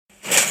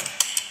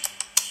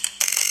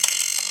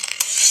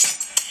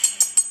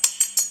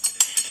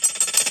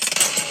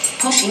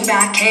Pushing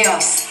Back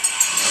Chaos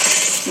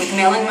with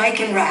Melon, Mike,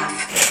 and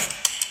Raph.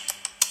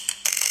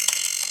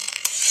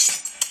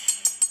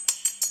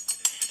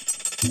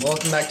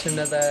 Welcome back to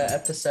another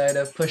episode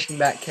of Pushing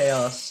Back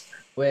Chaos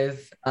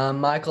with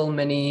Michael,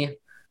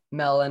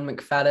 Mini-Melon,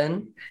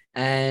 McFadden,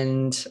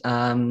 and Tia,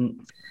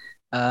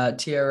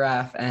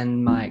 Raph,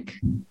 and Mike.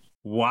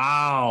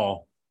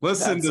 Wow.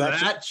 Listen to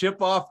that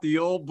chip off the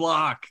old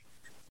block.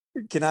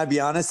 Can I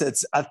be honest?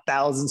 It's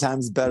 1,000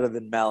 times better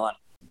than Melon.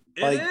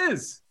 It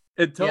is.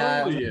 It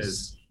totally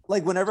is.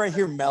 Like whenever I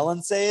hear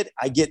Melon say it,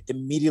 I get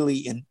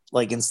immediately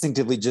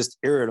instinctively just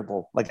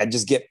irritable. Like I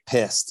just get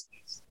pissed.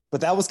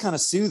 But that was kind of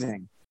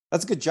soothing.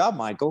 That's a good job,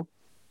 Michael.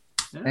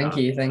 Yeah.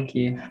 Thank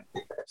you.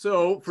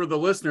 So for the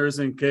listeners,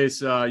 in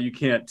case you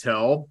can't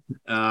tell,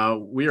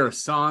 we are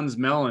sans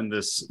Melon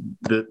this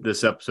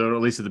episode, or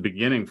at least at the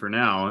beginning for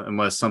now,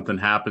 unless something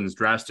happens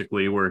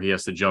drastically where he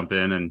has to jump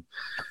in and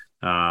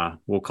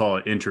we'll call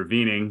it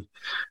intervening.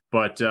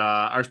 But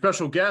our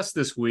special guest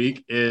this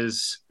week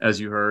is, as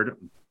you heard,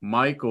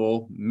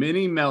 Michael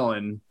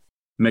Mini-Melon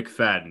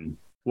McFadden.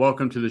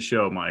 Welcome to the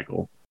show,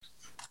 Michael.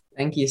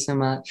 Thank you so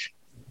much.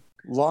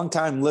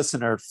 Long-time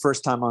listener,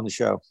 first time on the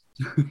show.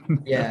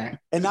 Yeah.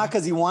 And not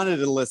because he wanted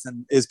to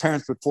listen. His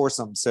parents would force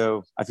him,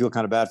 so I feel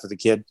kind of bad for the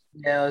kid.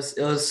 Yeah,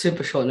 it was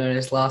super short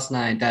notice. Last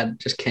night, Dad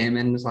just came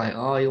in and was like,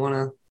 "Oh, you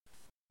wanna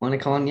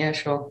come on?" Yeah,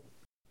 sure.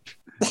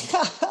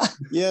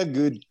 Yeah,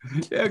 good.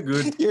 Yeah,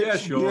 good. Yeah,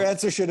 sure. Your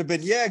answer should have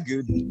been, yeah,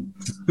 good.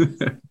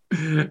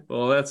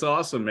 Well, that's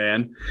awesome,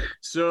 man.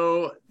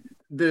 So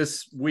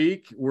this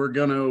week, we're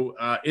going to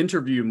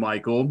interview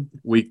Michael.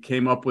 We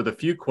came up with a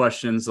few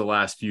questions the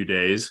last few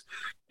days,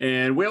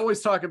 and we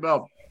always talk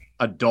about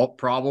adult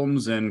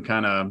problems and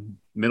kind of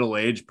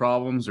middle-aged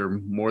problems, or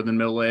more than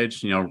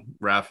middle-aged. You know,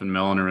 Raph and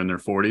Melon are in their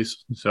 40s.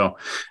 So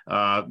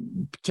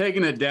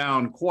taking it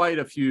down quite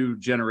a few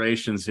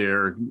generations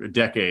here,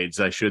 decades,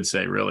 I should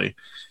say, really.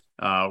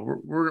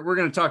 We're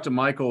going to talk to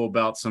Michael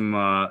about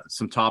some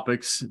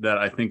topics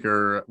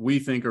that we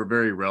think are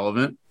very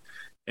relevant.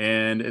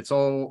 And it's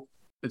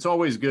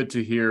always good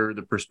to hear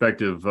the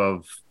perspective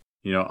of,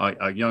 you know,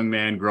 a young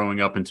man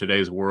growing up in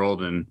today's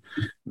world, and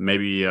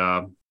maybe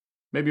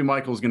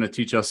Michael's going to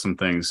teach us some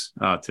things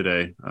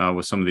today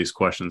with some of these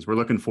questions. We're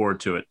looking forward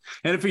to it.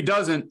 And if he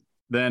doesn't,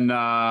 then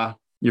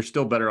you're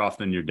still better off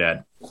than your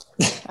dad.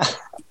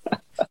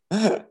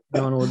 No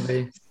one would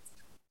be.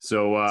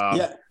 So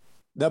yeah,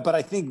 no, but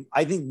I think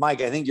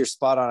Mike, I think you're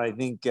spot on. I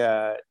think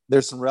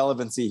there's some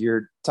relevancy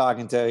here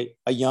talking to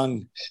a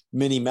young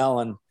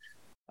Mini-Melon,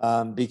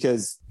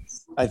 because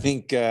I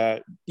think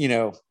you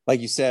know, like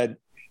you said,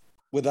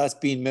 with us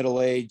being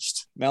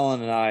middle-aged,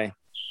 Melon and I.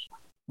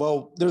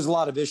 Well, there's a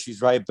lot of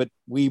issues, right? But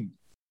we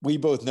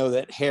both know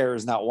that hair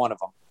is not one of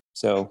them.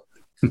 So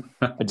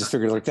I just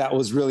figured like that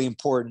was really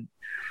important.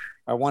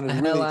 I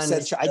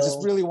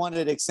just really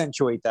wanted to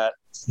accentuate that.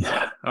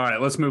 All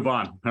right, let's move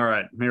on. All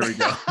right, here we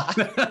go.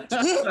 All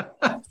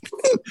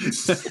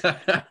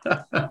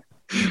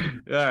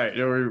right,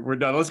 we're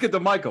done. Let's get to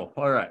Michael.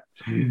 All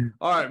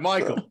right,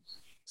 Michael.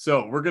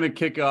 So we're going to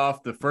kick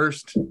off the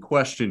first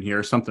question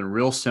here, something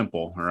real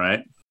simple. All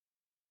right.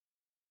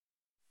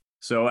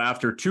 So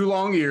after 2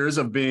 long years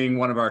of being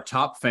one of our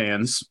top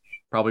fans,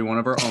 probably one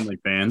of our only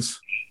fans.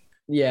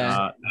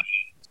 Yeah.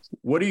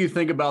 What do you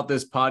think about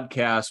this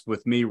podcast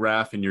with me,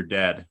 Raph, and your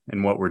dad,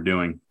 and what we're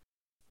doing?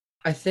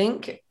 I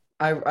think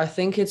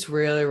it's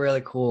really,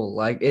 really cool.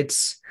 Like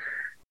it's,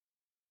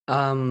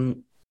 I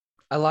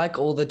like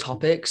all the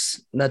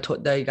topics that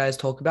you guys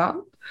talk about,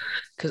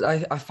 because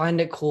I find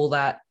it cool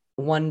that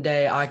one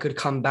day I could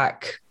come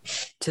back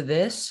to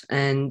this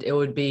and it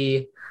would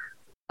be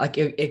like,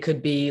 it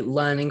could be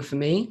learning for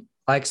me,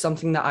 like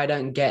something that I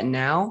don't get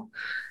now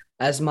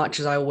as much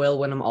as I will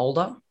when I'm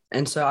older.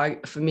 And so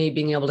for me,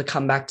 being able to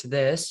come back to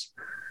this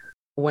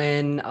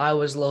when I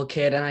was a little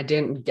kid and I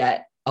didn't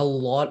get a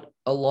lot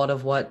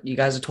of what you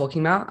guys are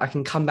talking about, I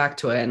can come back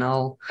to it and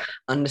I'll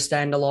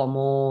understand a lot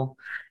more,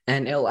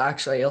 and it'll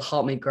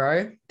help me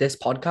grow this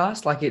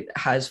podcast like it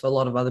has for a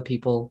lot of other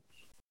people.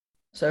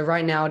 So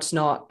right now it's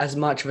not as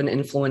much of an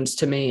influence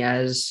to me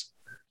as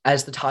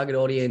the target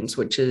audience,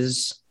 which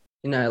is,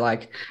 you know,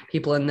 like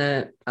people in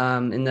their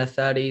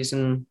 30s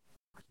and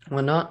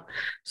whatnot.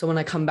 So when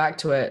I come back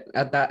to it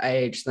at that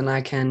age, then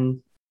I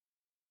can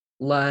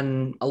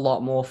learn a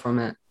lot more from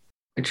it,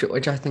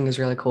 which I think is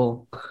really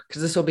cool,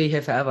 because this will be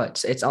here forever.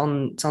 It's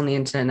on the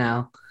internet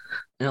now,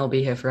 and it'll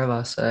be here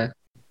forever. So,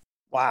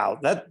 wow,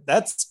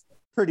 that's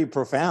pretty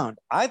profound.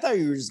 I thought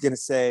you were just gonna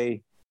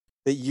say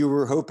that you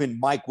were hoping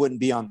Mike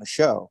wouldn't be on the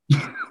show.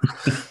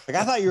 Like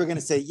I thought you were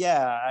gonna say,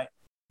 yeah.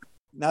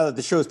 Now that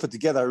the show is put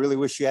together, I really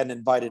wish you hadn't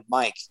invited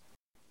Mike.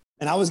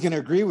 And I was going to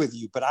agree with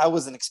you, but I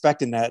wasn't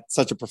expecting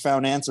such a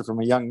profound answer from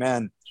a young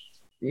man.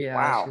 Yeah.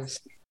 Wow.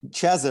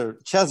 Cheza,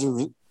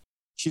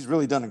 she's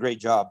really done a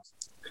great job.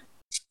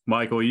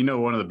 Michael, you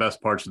know, one of the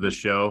best parts of this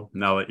show,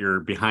 now that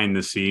you're behind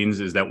the scenes,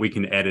 is that we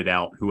can edit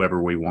out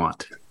whoever we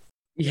want.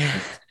 Yeah.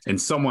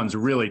 And someone's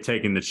really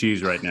taking the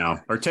cheese right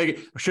now, or taking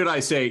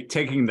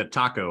the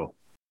taco.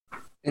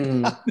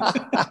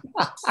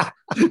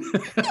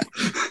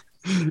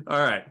 All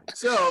right.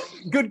 So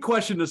good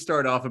question to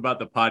start off about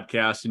the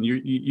podcast. And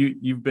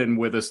you've been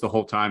with us the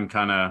whole time,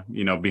 kind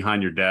of,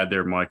 behind your dad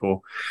there,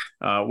 Michael.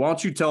 Why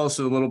don't you tell us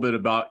a little bit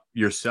about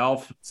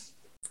yourself,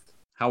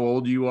 how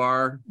old you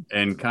are,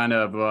 and kind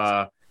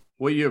of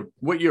what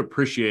you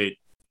appreciate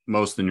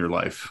most in your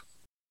life?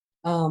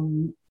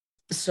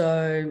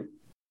 So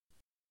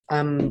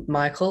I'm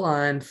Michael.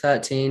 I'm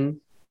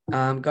 13.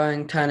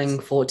 I'm turning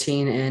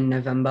 14 in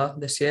November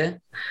this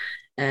year.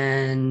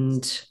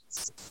 And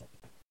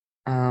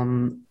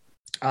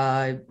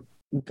I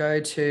go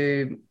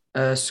to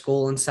a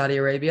school in Saudi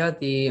Arabia,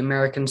 the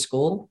American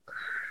school.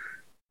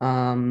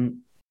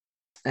 And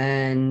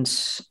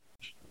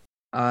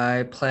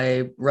I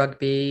play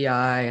rugby.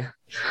 I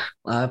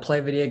play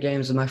video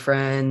games with my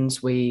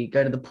friends. We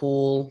go to the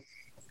pool.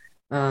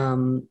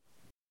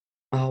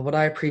 What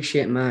I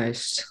appreciate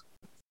most,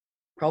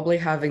 probably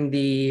having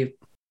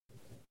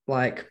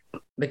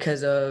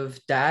because of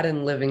dad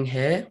and living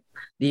here,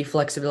 the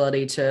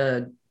flexibility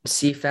to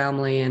see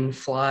family and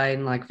fly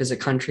and visit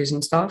countries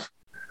and stuff.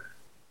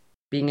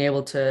 Being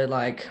able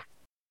to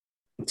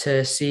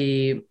to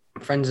see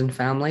friends and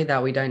family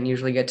that we don't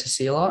usually get to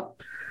see a lot.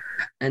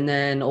 And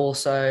then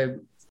also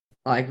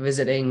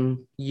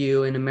visiting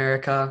you in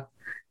America,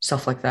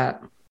 stuff like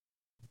that.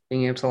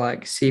 Being able to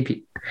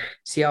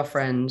see our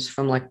friends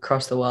from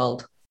across the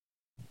world.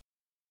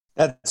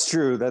 That's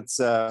true. That's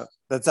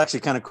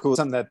actually kind of cool.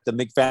 Something that the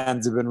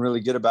McFans have been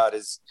really good about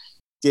is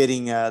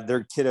getting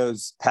their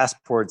kiddos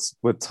passports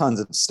with tons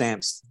of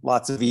stamps,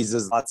 lots of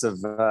visas, lots of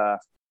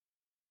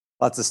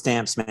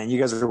stamps, man. You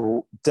guys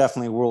are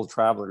definitely world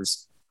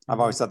travelers. I've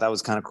always thought that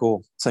was kind of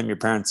cool. Something your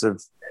parents have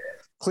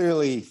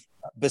clearly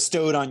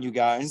bestowed on you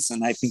guys.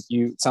 And I think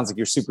it sounds like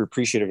you're super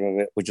appreciative of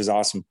it, which is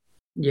awesome.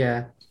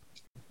 Yeah.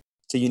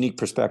 It's a unique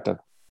perspective.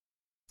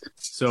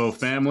 So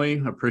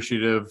family,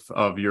 appreciative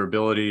of your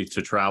ability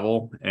to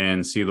travel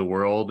and see the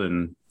world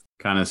and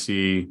kind of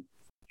see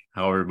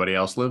how everybody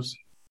else lives.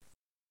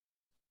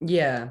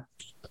 Yeah.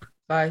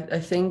 I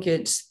think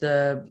it's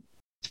the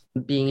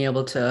being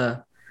able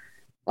to,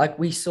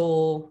 we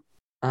saw,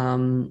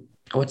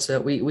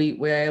 we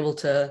were able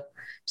to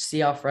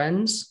see our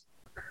friends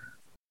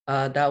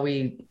that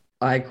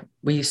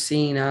we've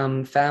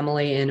seen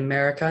family in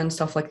America and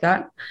stuff like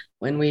that.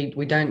 When we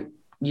don't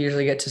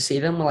usually get to see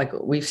them,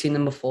 we've seen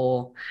them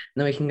before,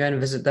 and then we can go and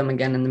visit them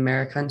again in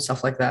America and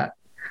stuff like that.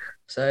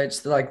 So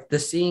it's the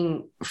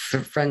seeing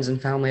friends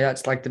and family,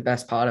 that's the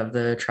best part of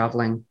the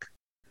traveling,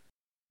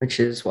 which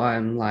is why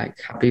I'm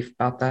happy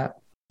about that.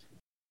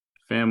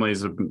 Family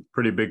is a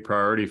pretty big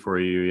priority for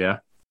you. Yeah.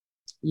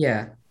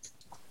 Yeah.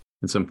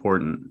 It's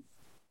important.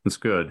 It's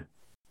good.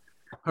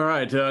 All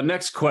right.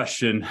 Next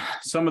question.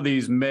 Some of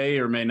these may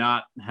or may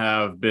not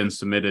have been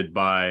submitted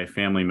by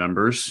family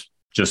members.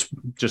 Just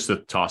to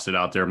toss it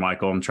out there,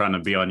 Michael, I'm trying to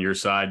be on your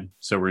side.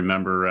 So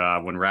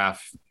remember, when Raph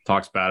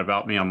talks bad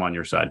about me, I'm on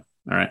your side.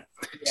 All right.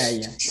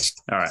 Yeah.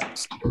 All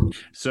right.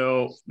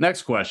 So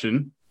next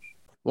question.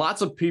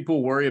 Lots of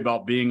people worry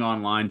about being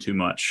online too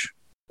much.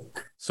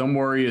 Some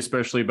worry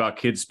especially about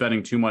kids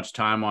spending too much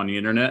time on the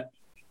internet.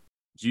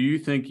 Do you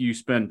think you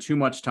spend too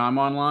much time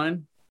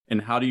online?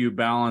 And how do you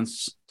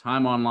balance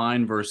time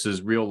online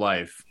versus real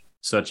life,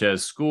 such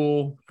as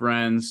school,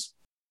 friends,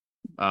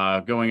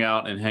 going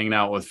out and hanging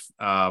out with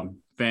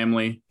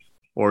family,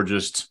 or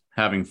just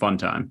having fun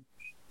time?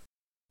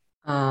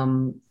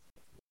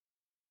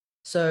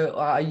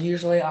 So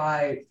usually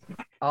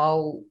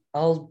I'll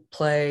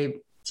play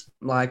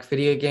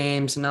video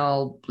games, and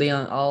I'll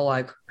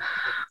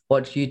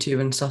watch YouTube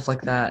and stuff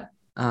like that.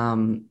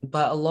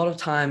 But a lot of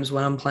times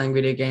when I'm playing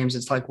video games,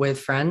 it's with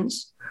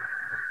friends.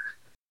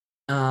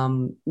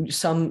 Some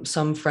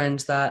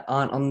friends that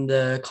aren't on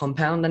the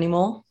compound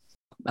anymore.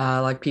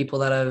 People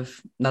that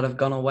have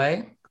gone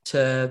away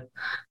to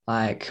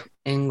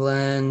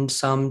England,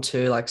 some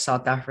to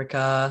South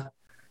Africa,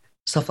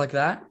 stuff like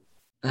that.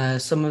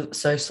 Some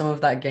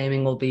of that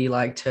gaming will be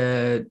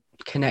to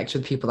connect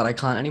with people that I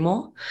can't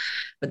anymore.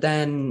 But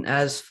then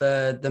as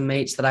for the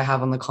mates that I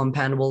have on the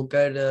compound, we'll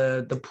go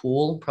to the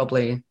pool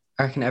probably,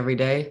 I reckon, every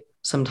day,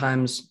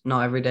 sometimes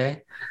not every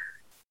day.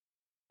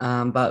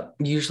 But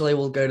usually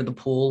we'll go to the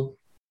pool.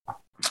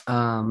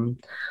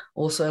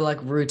 Also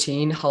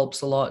routine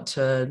helps a lot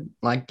to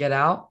get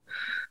out.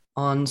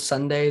 On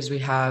Sundays we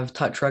have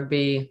touch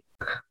rugby.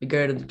 We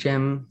go to the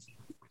gym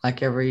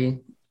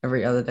every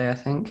other day, I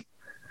think.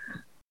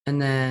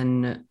 And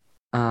then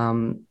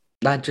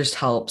that just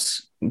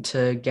helps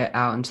to get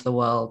out into the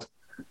world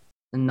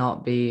and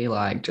not be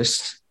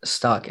just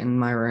stuck in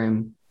my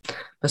room.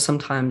 But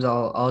sometimes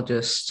I'll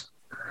just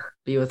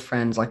be with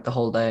friends the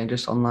whole day,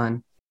 just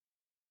online.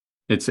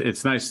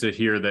 It's nice to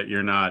hear that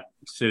you're not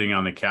sitting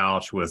on the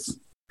couch with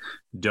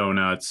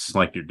donuts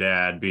like your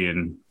dad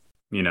being,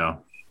 you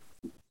know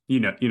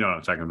what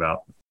I'm talking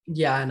about.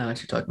 Yeah, I know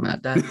what you're talking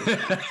about. Dad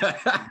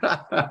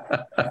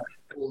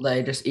all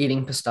day just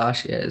eating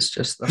pistachios,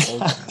 just the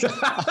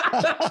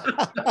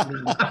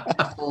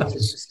whole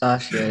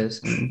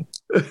pistachios.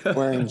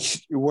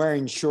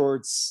 Wearing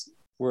shorts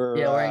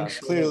where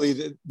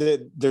clearly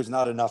there's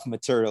not enough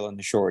material in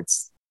the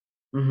shorts.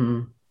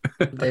 Mm-hmm.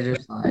 They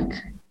just like.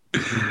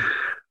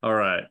 All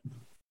right.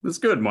 That's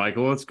good,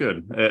 Michael. That's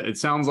good. It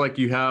sounds like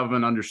you have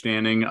an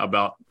understanding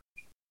about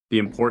the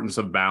importance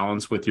of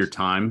balance with your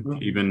time,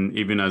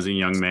 even as a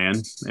young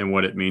man, and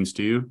what it means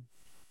to you.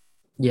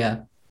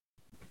 Yeah.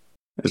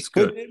 It's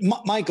good.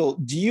 But, Michael,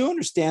 do you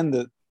understand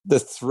the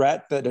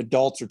threat that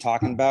adults are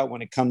talking about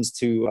when it comes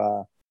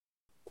to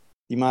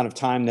the amount of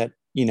time that,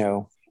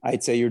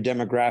 I'd say your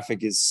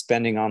demographic is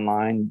spending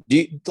online? Do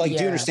you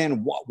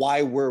understand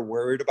why we're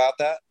worried about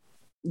that?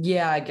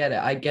 Yeah, I get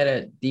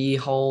it. The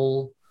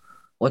whole,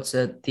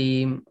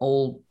 the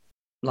all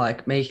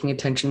like making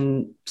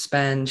attention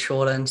span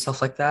shorter and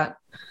stuff like that.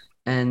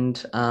 And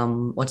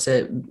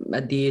the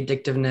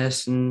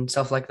addictiveness and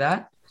stuff like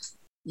that.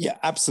 Yeah,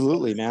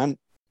 absolutely, man.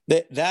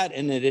 That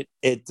and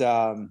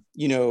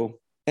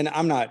and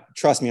I'm not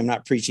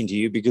preaching to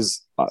you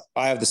because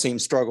I have the same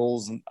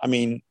struggles. And I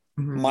mean,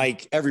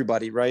 Mike,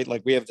 everybody, right?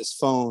 Like we have this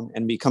phone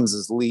and becomes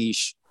this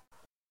leash,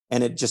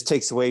 and it just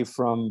takes away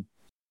from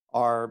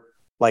our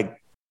like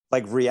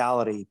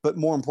reality. But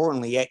more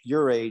importantly, at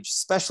your age,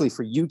 especially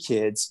for you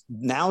kids,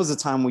 now is the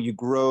time where you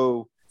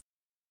grow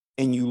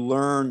and you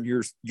learn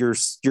your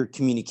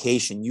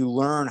communication. You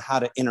learn how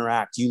to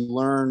interact. You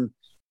learn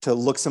to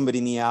look somebody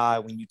in the eye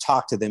when you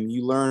talk to them.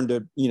 You learn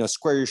to,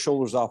 square your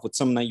shoulders off with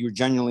someone that you're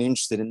genuinely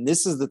interested in.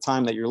 This is the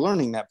time that you're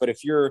learning that. But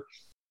if you're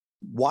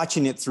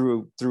watching it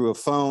through a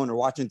phone or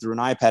watching it through an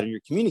iPad and you're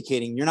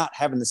communicating, you're not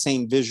having the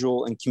same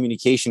visual and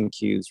communication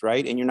cues,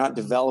 right? And you're not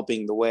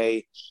developing the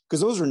way,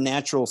 because those are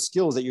natural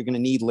skills that you're going to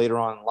need later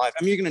on in life.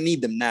 I mean, you're going to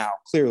need them now.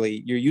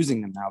 Clearly, you're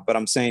using them now. But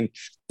I'm saying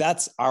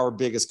that's our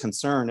biggest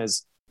concern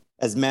as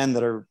men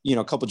that are,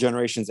 a couple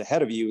generations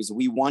ahead of you, is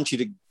we want you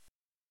to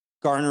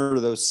garner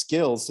those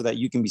skills so that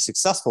you can be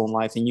successful in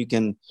life and you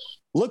can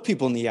look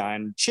people in the eye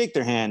and shake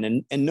their hand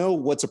and know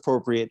what's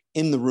appropriate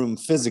in the room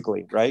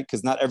physically, right?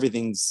 Because not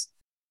everything's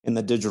in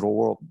the digital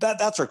world.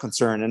 That's our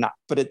concern.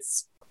 But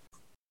it's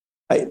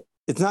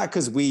not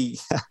because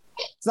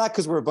it's not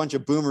because we're a bunch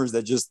of boomers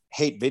that just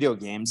hate video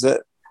games. I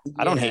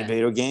don't hate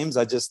video games.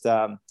 I just,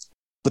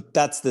 but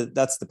that's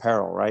the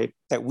peril, right?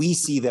 That we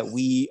see that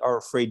we are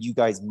afraid you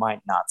guys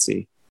might not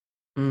see.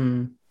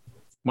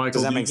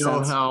 Michael, do you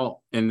know how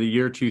in the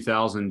year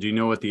 2000, do you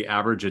know what the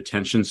average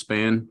attention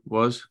span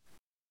was?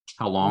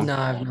 How long? No,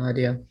 I have no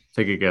idea.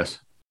 Take a guess.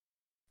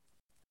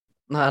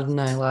 I don't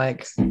know,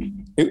 like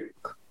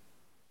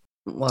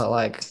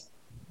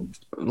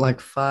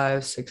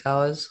 5-6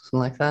 hours, something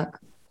like that.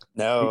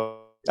 No,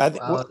 I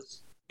think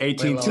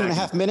 18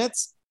 2.5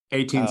 minutes.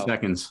 18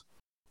 seconds.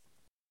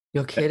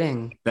 You're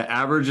kidding. The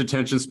average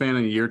attention span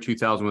in the year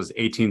 2000 was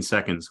 18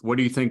 seconds. What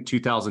do you think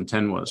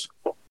 2010 was?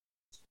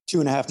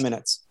 2.5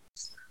 minutes.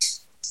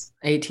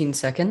 18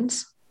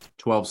 seconds?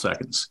 12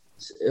 seconds.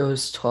 It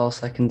was 12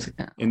 seconds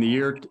ago. In the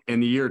year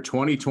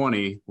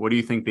 2020, what do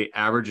you think the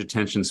average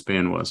attention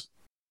span was?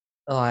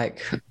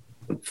 Like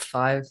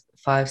 5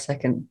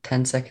 seconds,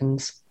 10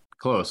 seconds.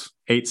 Close.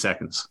 8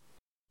 seconds.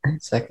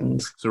 8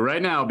 seconds. So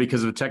right now,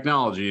 because of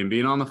technology and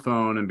being on the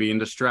phone and being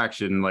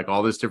distraction, like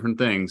all these different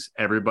things,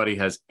 everybody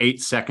has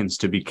 8 seconds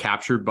to be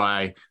captured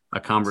by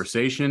a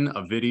conversation,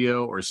 a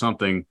video, or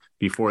something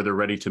before they're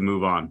ready to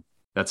move on.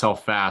 That's how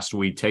fast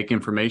we take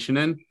information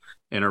in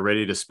and are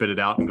ready to spit it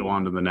out and go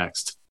on to the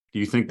next. Do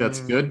you think that's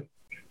good?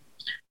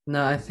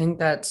 No, I think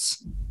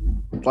that's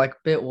like a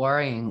bit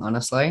worrying,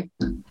 honestly.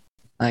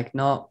 Like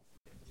not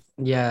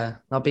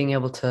being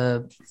able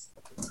to,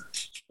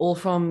 all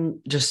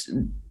from just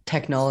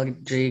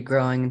technology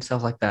growing and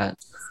stuff like that.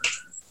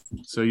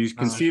 So you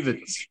can see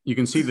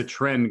the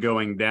trend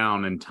going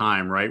down in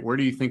time, right? Where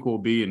do you think we'll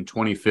be in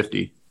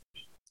 2050?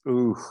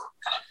 Ooh,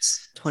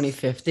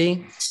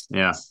 2050?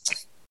 Yeah.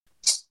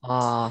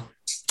 I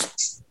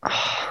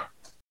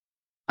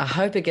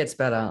hope it gets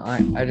better. I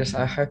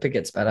hope it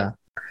gets better.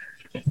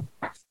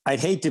 I'd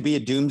hate to be a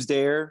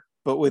doomsdayer,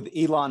 but with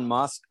Elon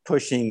Musk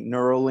pushing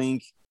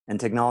Neuralink and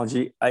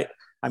technology, I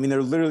mean,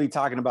 they're literally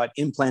talking about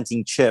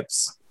implanting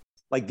chips,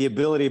 like the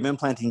ability of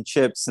implanting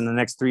chips in the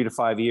next 3 to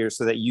 5 years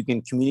so that you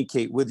can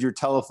communicate with your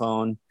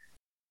telephone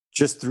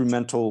just through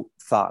mental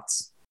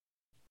thoughts.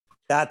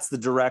 That's the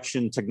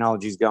direction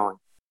technology is going.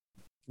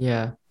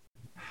 Yeah.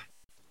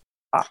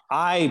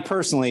 I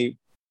personally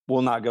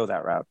will not go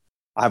that route.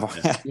 I will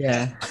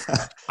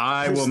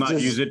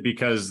not use it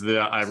because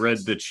I read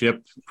the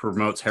chip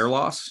promotes hair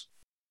loss.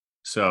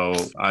 So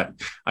I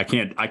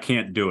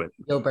can't do it.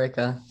 Deal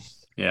breaker.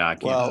 Yeah, I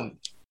can't.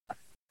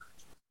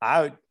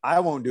 Well, I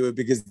won't do it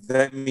because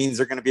that means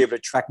they're going to be able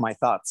to track my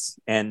thoughts,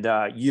 and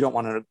you don't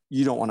want to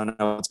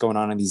know what's going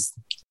on in these.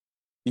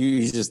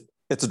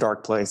 It's a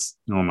dark place.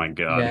 Oh my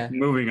God. Yeah.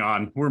 Moving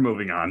on. We're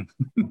moving on.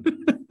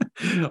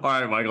 All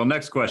right, Michael,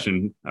 next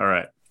question. All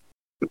right.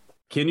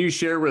 Can you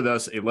share with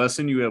us a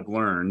lesson you have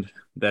learned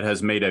that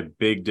has made a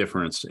big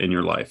difference in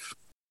your life?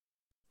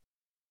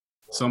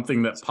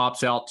 Something that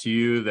pops out to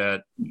you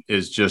that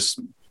is just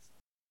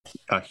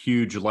a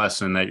huge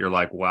lesson that you're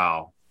like,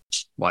 wow,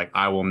 like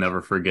I will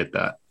never forget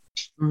that.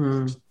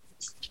 Mm-hmm.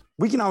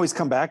 We can always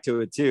come back to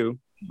it too.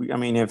 I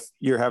mean, if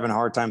you're having a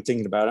hard time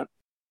thinking about it.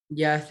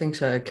 Yeah, I think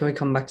so. Can we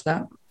come back to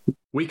that?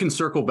 We can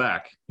circle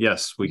back.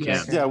 Yes, we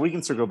can. Yeah, we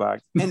can circle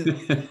back.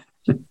 And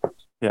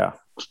yeah.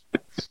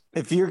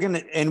 If you're going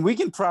to, and we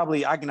can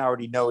probably, I can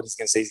already know what he's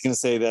going to say. He's going to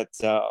say that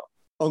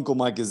Uncle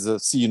Mike is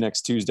see you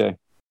next Tuesday.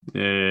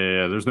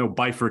 Yeah. There's no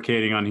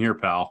bifurcating on here,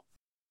 pal.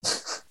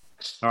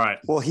 All right.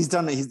 Well, he's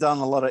done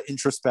a lot of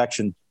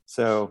introspection.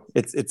 So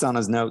it's on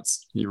his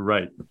notes. You're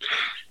right.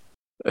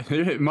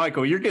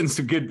 Michael, you're getting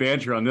some good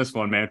banter on this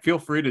one, man. Feel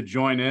free to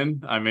join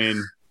in. I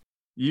mean,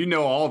 you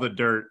know all the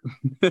dirt.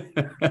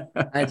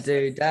 I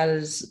do.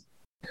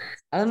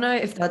 I don't know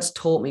if that's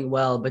taught me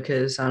well,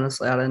 because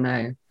honestly, I don't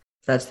know if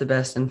that's the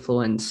best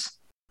influence.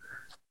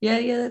 Yeah,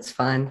 that's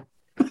fine.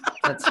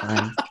 That's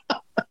fine.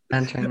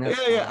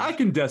 Yeah, I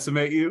can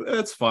decimate you.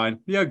 That's fine.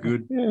 Yeah,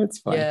 good. Yeah, it's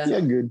fine.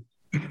 Yeah, good.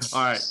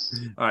 All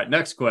right.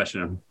 Next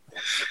question.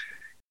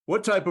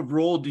 What type of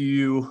role do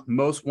you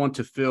most want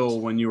to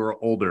fill when you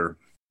are older?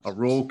 A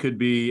role could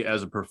be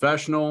as a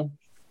professional,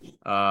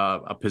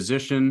 a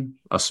position,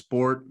 a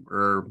sport,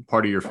 or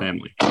part of your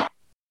family.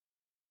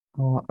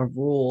 A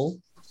rule,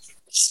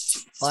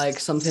 like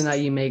something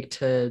that you make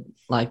to,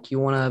 like, you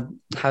want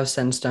to have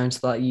set in stone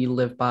so that you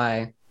live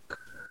by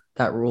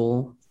that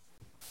rule.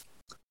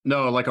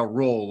 No, like a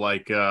role,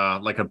 like a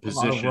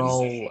position. A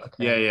role.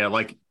 Okay. Yeah.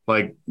 Like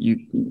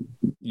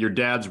your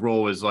dad's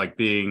role is like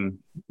being,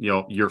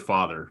 your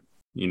father.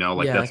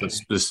 That's a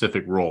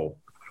specific role.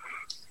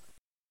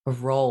 A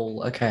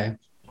role. Okay.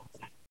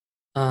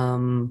 I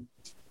want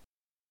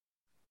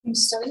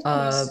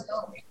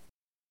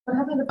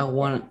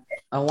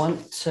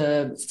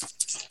to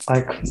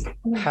like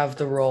have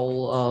the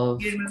role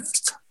of,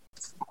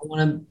 I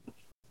want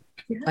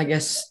to, I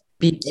guess,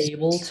 be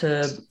able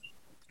to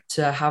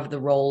have the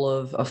role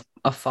of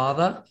a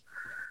father,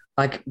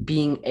 like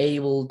being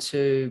able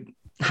to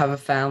have a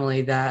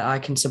family that I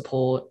can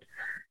support,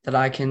 that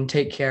I can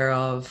take care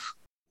of,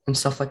 and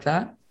stuff like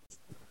that.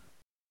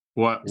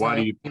 Why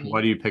do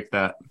you pick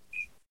that?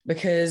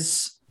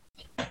 Because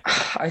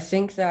I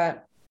think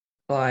that,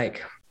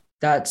 like,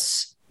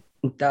 that's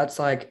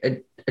like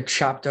a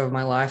chapter of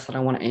my life that I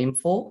want to aim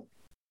for.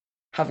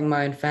 Having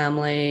my own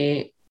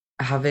family,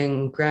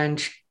 having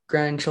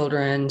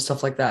grandchildren,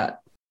 stuff like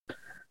that.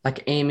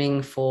 Like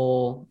aiming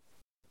for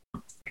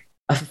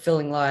a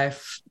fulfilling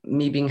life,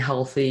 me being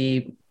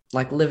healthy,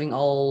 like living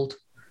old,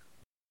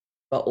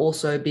 but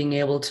also being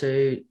able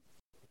to,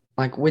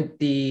 like, with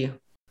the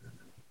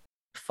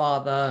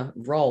father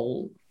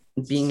role,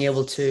 being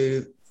able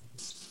to,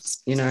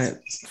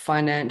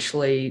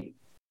 financially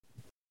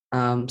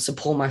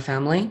support my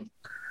family,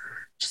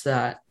 just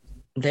that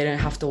they don't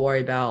have to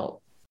worry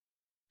about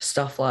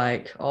stuff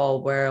like, oh,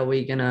 where are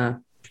we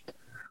gonna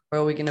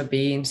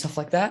be and stuff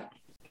like that.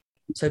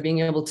 So being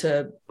able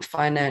to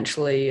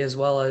financially as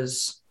well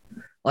as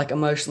like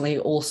emotionally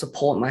all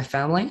support my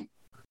family,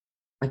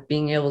 like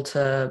being able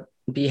to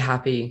be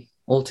happy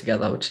all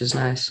together, which is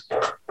nice.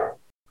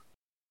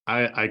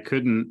 I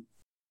couldn't.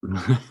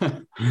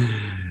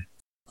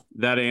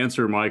 That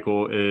answer,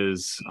 Michael,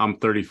 is I'm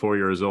 34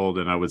 years old,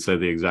 and I would say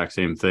the exact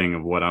same thing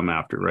of what I'm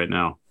after right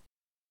now.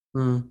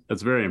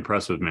 That's very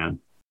impressive, man.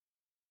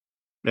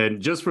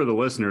 And just for the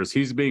listeners,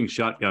 he's being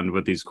shotgunned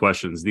with these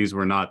questions. These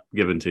were not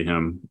given to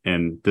him,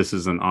 and this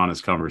is an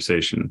honest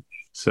conversation.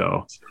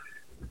 So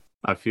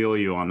I feel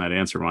you on that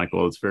answer,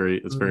 Michael. It's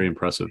very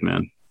impressive,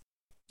 man.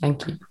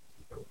 Thank you.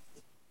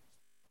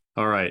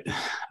 All right.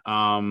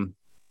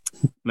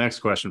 Next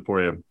question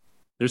for you.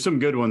 There's some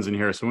good ones in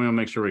here, so we want to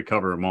make sure we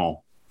cover them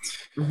all.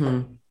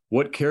 Mm-hmm.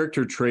 What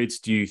character traits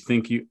do you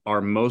think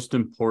are most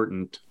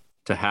important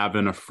to have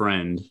in a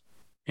friend,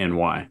 and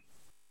why?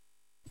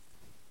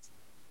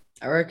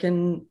 I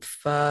reckon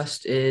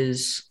first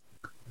is,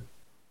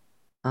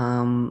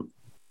 I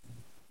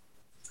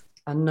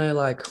don't know,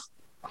 like,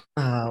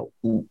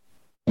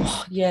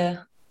 yeah.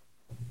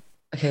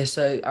 Okay,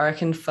 so I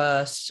reckon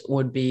first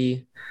would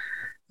be,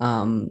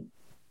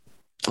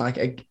 like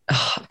a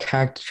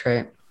character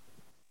trait.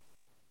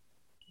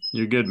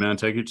 You're good, man.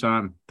 Take your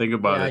time. Think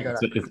about it.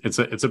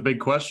 It's a big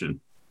question.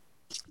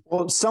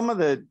 Well,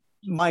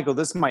 Michael,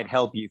 this might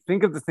help you.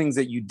 Think of the things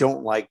that you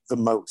don't like the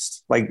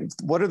most. Like,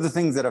 what are the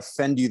things that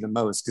offend you the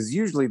most? Because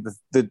usually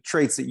the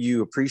traits that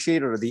you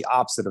appreciate are the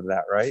opposite of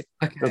that, right?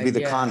 Okay, It'll be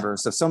the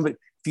converse. If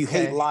you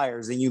hate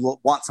liars, then you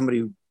want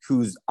somebody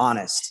who's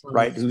honest,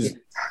 right? Who's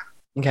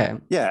okay.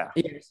 Yeah.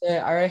 So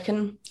I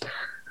reckon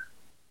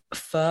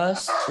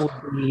first would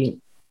be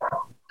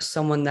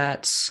someone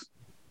that's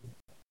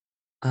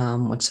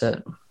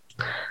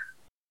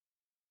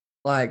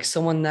like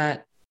someone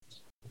that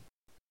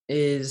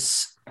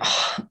is,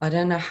 I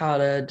don't know how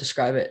to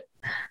describe it.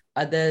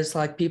 There's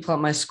like people at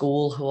my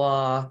school who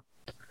are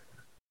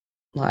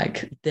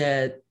like,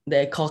 they're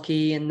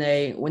cocky, and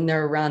when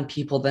they're around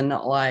people, they're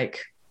not like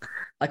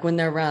when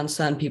they're around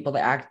certain people, they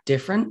act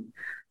different,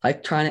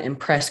 like trying to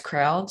impress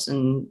crowds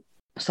and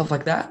stuff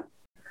like that.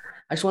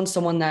 I just want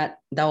someone that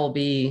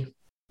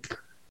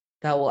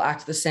will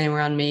act the same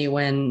around me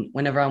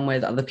whenever I'm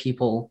with other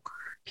people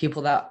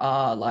that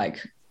are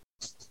like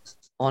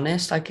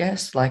honest, I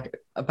guess, like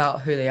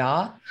about who they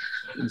are.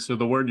 So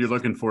the word you're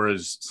looking for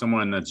is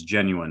someone that's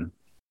genuine.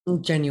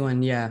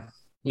 Genuine, yeah.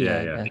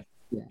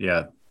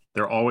 Yeah.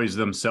 They're always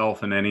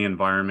themselves in any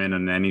environment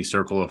and any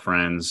circle of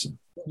friends.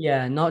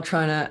 Yeah, not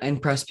trying to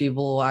impress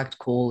people or act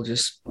cool,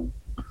 just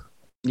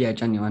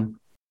genuine.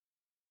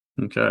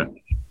 Okay.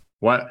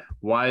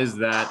 Why is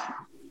that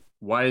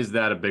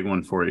a big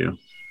one for you?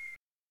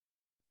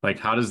 Like,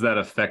 how does that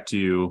affect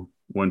you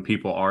when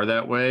people are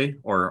that way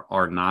or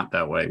are not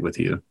that way with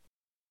you?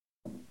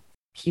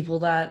 People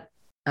that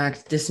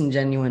act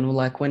disingenuine,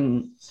 like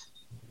when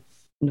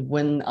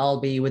I'll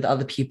be with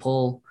other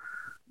people,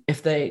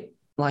 if they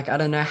like, I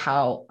don't know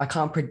how, I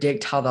can't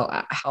predict how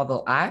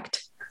they'll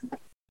act.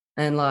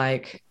 And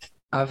like,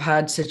 I've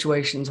had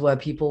situations where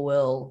people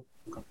will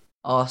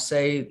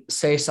say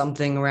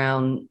something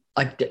around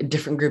like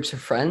different groups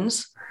of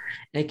friends.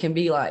 And it can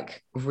be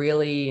like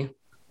really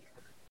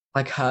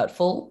like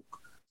hurtful,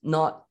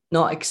 not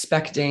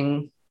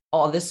expecting,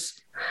 this,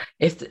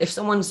 if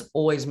someone's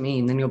always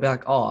mean, then you'll be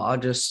like, I'll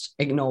just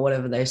ignore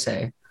whatever they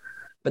say.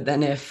 But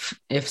then if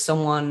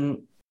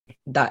someone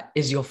that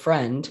is your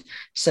friend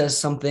says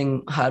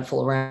something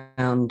hurtful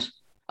around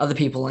other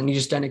people and you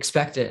just don't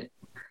expect it,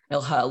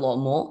 it'll hurt a lot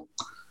more.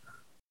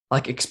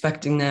 Like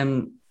expecting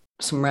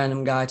some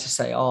random guy to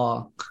say,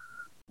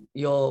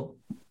 you're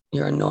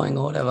annoying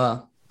or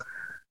whatever.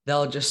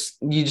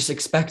 You just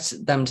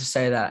expect them to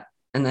say that.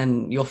 And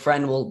then your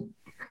friend will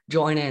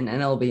join in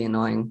and it'll be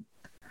annoying.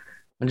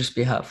 It'll just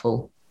be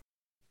hurtful.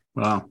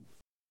 Wow.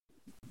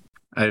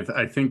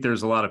 I think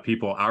there's a lot of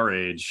people our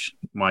age,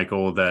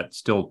 Michael, that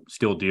still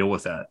deal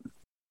with that.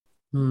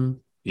 Hmm.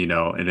 You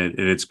know, and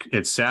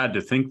it's sad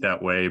to think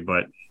that way,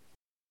 but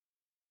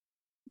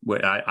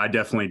I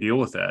definitely deal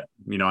with that.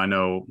 You know, I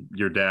know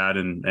your dad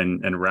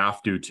and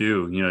Ralph do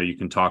too. You know, you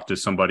can talk to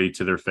somebody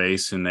to their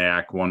face and they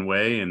act one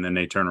way and then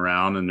they turn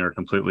around and they're a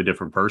completely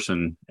different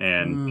person.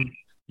 And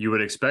you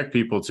would expect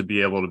people to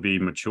be able to be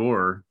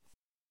mature,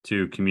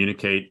 to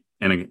communicate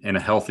in a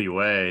healthy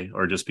way,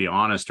 or just be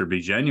honest or be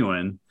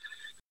genuine.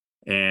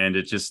 And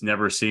it just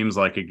never seems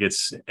like it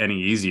gets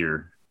any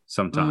easier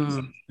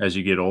sometimes as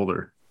you get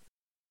older.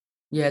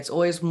 Yeah, it's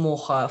always more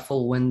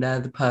hurtful when they're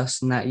the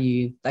person that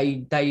you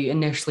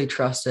initially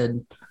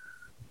trusted.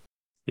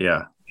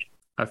 Yeah,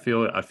 I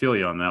feel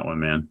you on that one,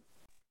 man.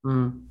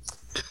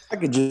 I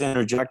could just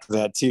interject for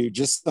that too.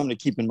 Just something to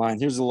keep in mind.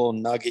 Here's a little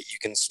nugget you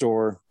can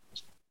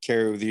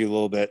carry with you a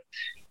little bit.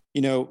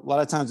 You know, a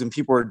lot of times when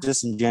people are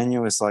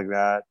disingenuous like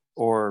that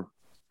or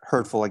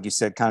hurtful, like you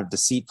said, kind of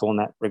deceitful in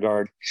that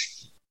regard,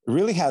 it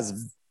really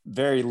has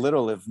very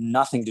little, if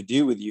nothing, to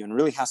do with you, and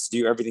really has to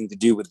do everything to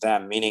do with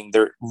them, meaning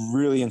they're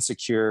really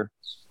insecure.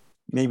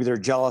 Maybe they're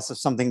jealous of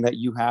something that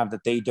you have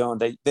that they don't,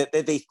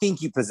 they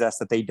think you possess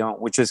that they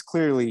don't, which is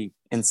clearly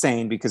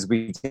insane because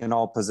we can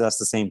all possess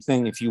the same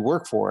thing if you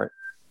work for it.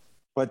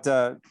 But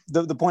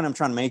the point I'm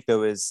trying to make,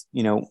 though, is,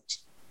 you know,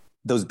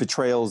 those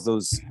betrayals,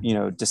 those, you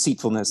know,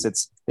 deceitfulness,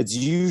 it's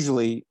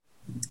usually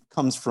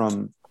comes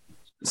from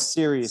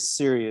serious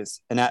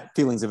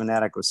feelings of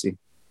inadequacy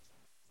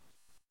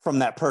from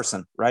that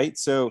person, right?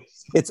 So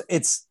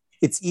it's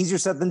easier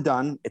said than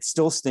done. It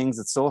still stings,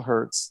 it still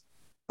hurts,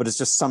 but it's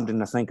just something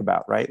to think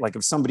about, right? Like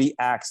if somebody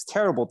acts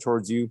terrible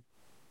towards you,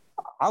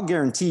 I'll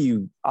guarantee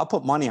you, I'll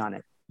put money on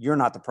it, you're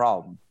not the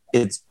problem.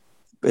 It's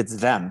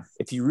them.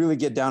 If you really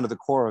get down to the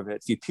core of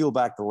it, if you peel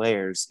back the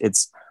layers,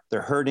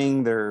 they're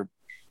hurting, they're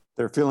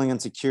feeling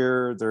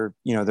insecure,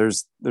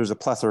 there's a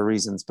plethora of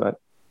reasons, but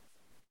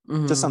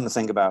just something to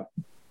think about.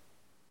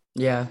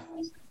 Yeah.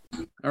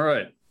 All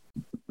right.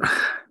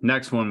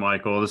 Next one,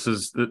 Michael. This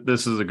is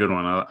a good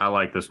one. I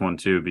like this one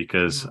too,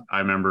 because I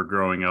remember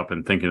growing up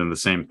and thinking of the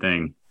same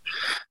thing.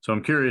 So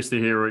I'm curious to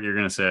hear what you're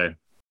going to say.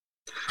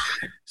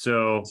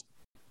 So,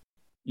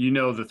 you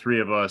know, the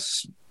three of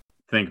us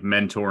think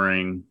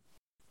mentoring,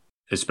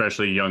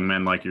 especially young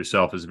men like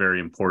yourself, is very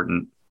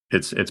important.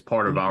 It's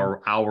part of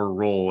our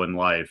role in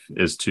life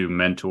is to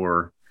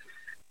mentor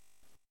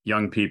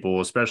young people,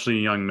 especially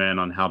young men,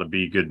 on how to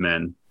be good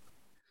men.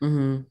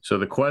 So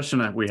the question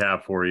that we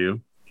have for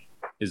you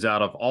is,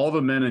 out of all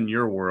the men in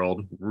your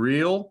world,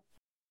 real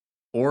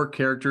or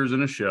characters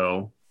in a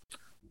show,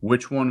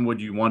 which one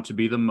would you want to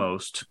be the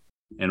most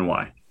and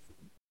why?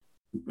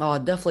 Oh,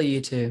 definitely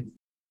you two.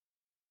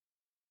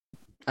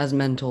 As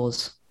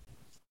mentors.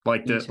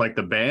 Like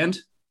the band,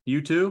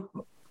 you two?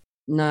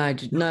 No,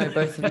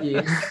 both of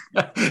you.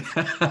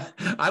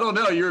 I don't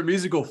know. You're a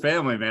musical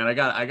family, man. I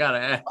gotta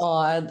ask. Oh,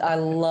 I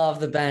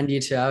love the band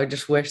you two. I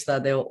just wish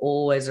that they were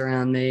always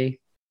around me.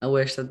 I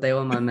wish that they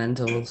were my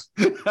mentors.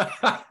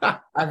 I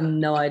have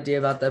no idea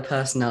about their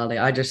personality.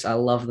 I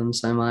love them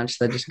so much.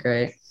 They're just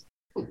great.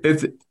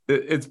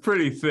 It's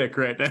pretty thick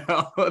right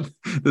now.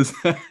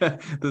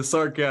 The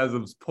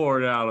sarcasm's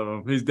pouring out of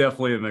him. He's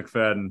definitely a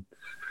McFadden.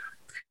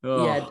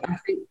 Oh. Yeah,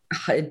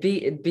 I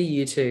think it'd be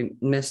you two,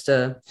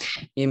 Mr.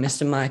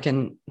 Mike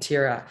and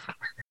Tira.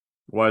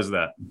 Why is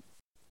that?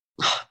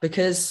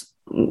 Because,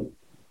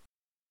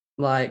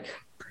 like,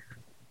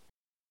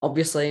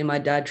 obviously my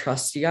dad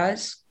trusts you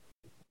guys.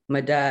 My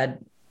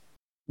dad,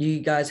 you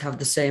guys have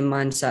the same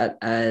mindset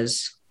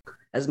as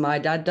my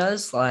dad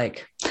does,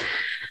 like,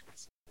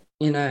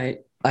 you know,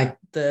 like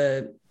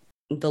the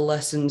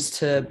lessons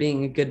to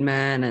being a good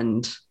man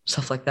and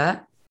stuff like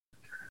that.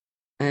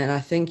 And I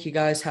think you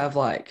guys have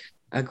like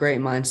a great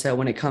mindset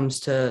when it comes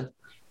to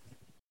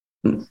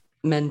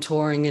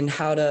mentoring and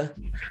how to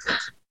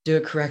do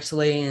it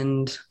correctly.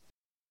 And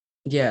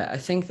yeah, I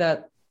think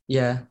that,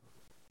 yeah,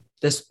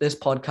 this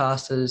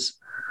podcast has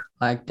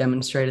like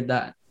demonstrated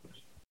that.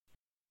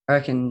 I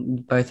reckon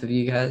both of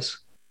you guys.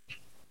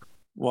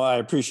 Well, I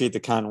appreciate the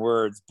kind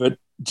words, but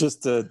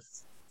just to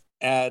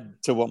add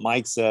to what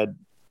Mike said,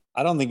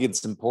 I don't think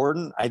it's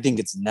important. I think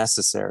it's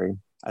necessary.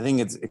 I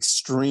think it's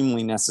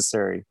extremely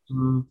necessary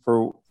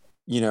for,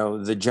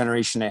 the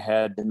generation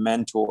ahead to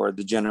mentor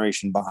the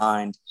generation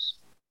behind.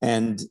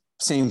 And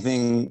same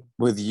thing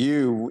with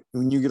you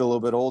when you get a little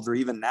bit older,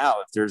 even now,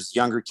 if there's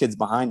younger kids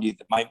behind you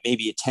that might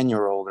maybe a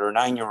 10-year-old or a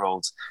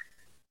 9-year-old,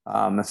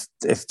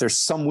 if there's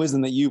some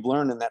wisdom that you've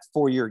learned in that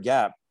 4-year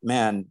gap,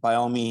 man, by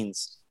all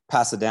means,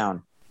 pass it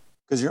down.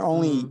 Because you're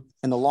only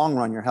in the long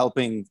run, you're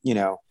helping,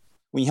 when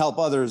you help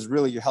others,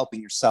 really you're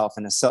helping yourself.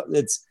 And it's,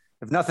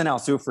 if nothing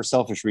else, do it for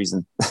selfish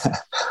reason.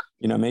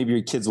 Maybe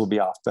your kids will be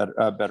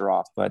better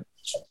off, but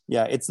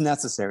yeah, it's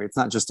necessary. It's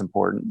not just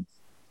important.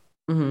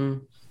 Mm-hmm.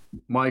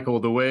 Michael,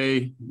 the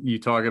way you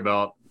talk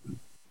about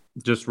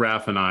just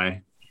Raph and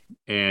I,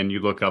 and you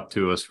look up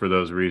to us for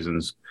those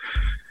reasons,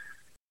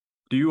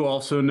 do you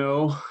also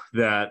know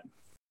that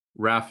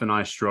Raph and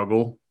I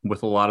struggle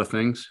with a lot of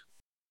things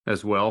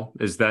as well?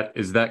 Is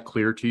that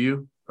clear to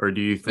you? Or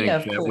do you think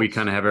that we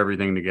kind of have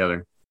everything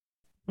together?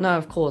 No,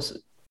 of course.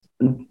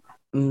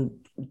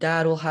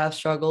 Dad will have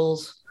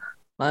struggles.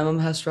 My mom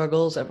has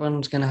struggles.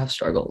 Everyone's going to have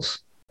struggles.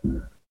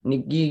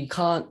 You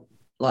can't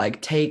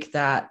like take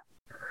that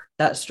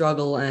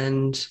struggle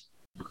and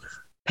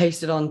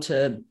paste it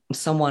onto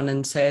someone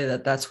and say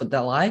that that's what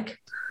they're like.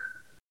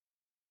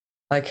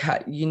 Like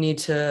you need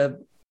to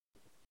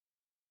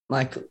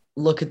like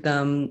look at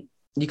them.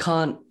 You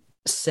can't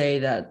say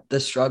that the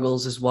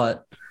struggles is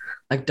what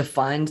like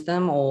defines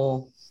them,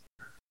 or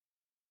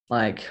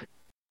like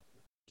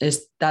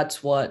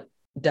that's what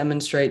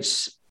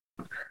demonstrates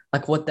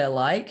like what they're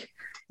like.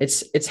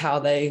 It's how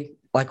they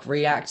like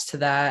react to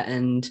that.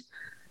 And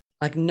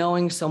like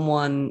knowing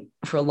someone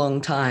for a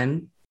long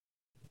time,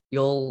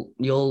 you'll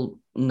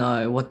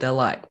know what they're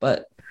like.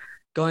 But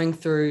going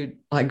through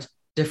like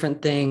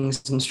different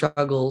things and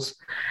struggles,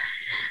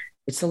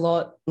 it's a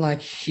lot,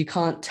 like you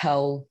can't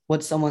tell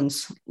what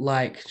someone's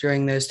like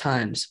during those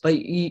times, but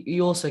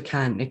you also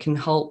can. It can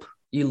help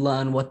you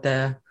learn what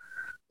they're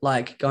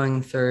like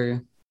going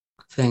through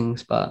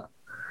things. But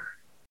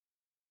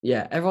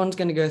yeah, everyone's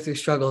going to go through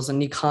struggles,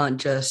 and you can't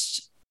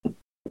just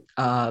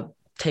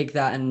take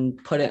that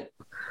and put it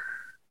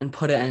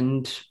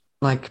and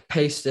like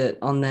paste it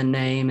on their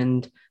name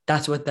and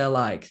that's what they're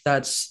like.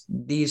 That's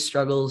these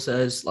struggles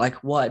as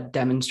like what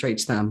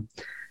demonstrates them.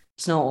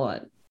 It's not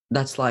what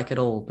that's like at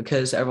all,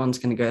 because everyone's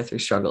going to go through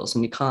struggles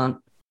and you can't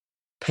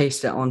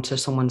paste it onto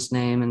someone's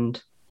name.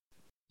 And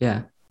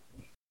yeah.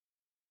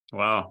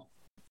 Wow.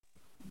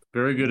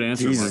 Very good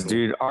answer. Jesus, Michael.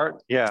 dude.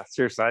 Yeah,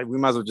 seriously. We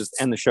might as well just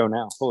end the show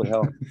now. Holy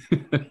hell.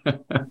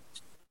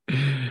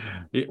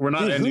 We're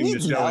not ending the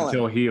show Melon?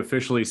 until he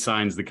officially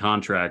signs the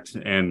contract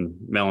and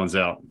Melon's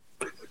out.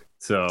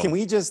 So can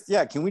we just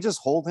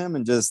hold him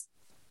and just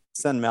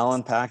send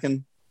Melon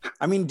packing?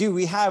 I mean, dude,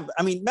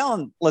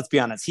 Melon, let's be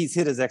honest, he's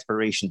hit his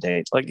expiration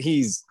date. Like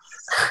he's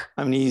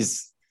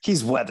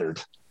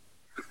weathered.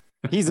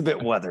 He's a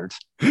bit weathered.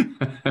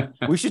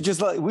 We should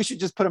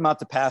just put him out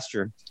to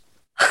pasture.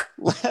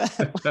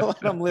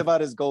 Let him live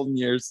out his golden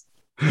years.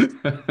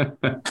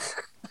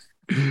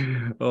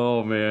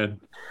 Oh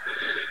man.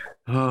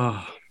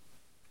 Oh,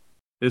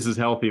 this is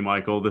healthy,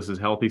 Michael. This is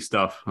healthy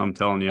stuff. I'm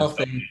telling you.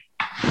 Healthy.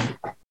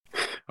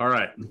 All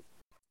right.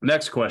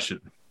 Next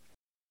question.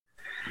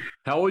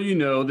 How will you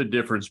know the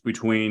difference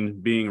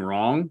between being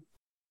wrong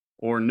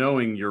or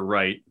knowing you're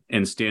right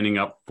and standing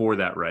up for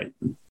that right?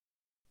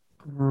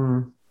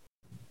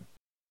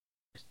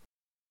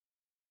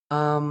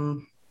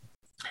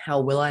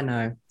 How will I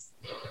know?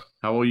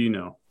 How will you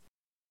know?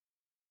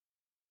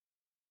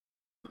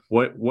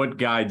 What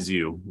guides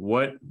you?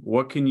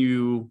 What can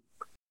you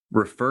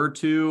refer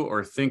to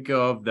or think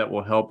of that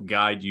will help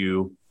guide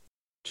you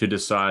to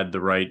decide the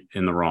right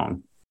and the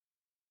wrong?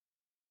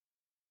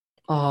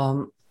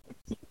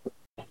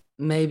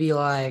 Maybe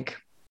like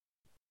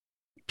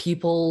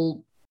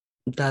people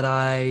that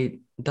I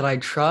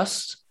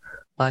trust.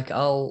 Like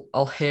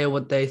I'll hear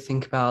what they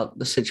think about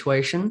the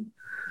situation,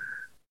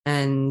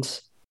 and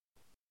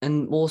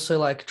also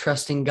like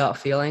trusting gut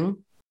feeling.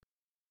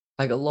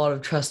 Like a lot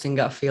of trusting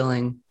gut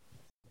feeling,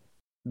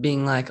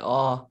 being like,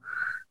 oh,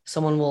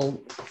 someone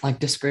will like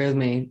disagree with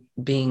me,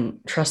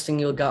 trusting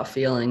your gut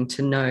feeling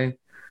to know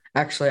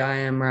actually I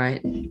am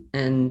right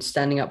and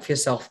standing up for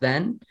yourself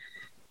then.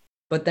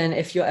 But then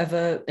if you're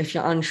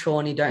unsure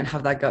and you don't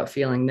have that gut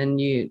feeling, then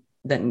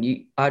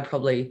I'd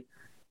probably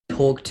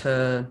talk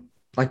to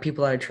like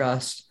people that I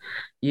trust,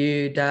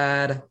 you,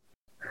 Dad,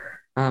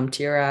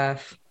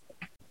 Tiraf,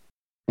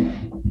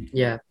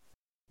 Yeah.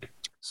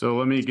 So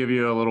let me give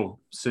you a little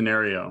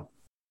scenario.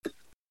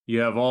 You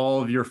have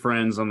all of your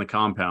friends on the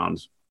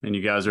compound and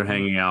you guys are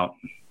hanging out,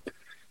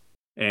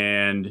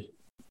 and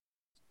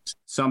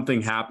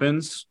something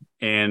happens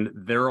and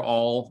they're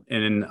all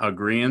in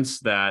agreement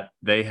that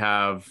they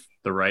have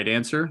the right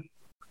answer,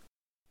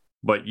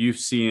 but you've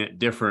seen it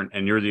different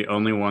and you're the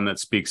only one that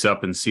speaks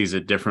up and sees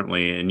it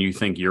differently and you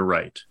think you're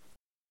right.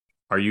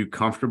 Are you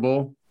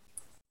comfortable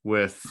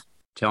with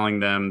telling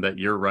them that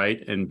you're right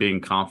and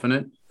being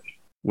confident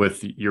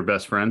with your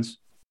best friends?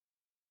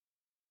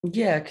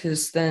 Yeah,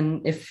 because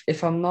then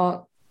if I'm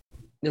not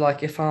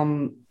like if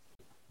I'm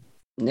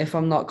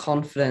not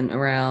confident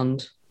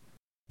around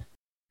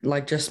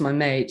like just my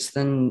mates,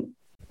 then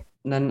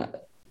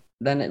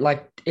it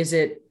like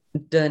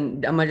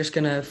then am I just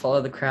gonna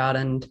follow the crowd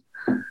and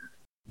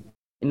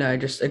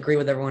just agree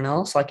with everyone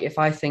else? Like if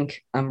I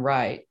think I'm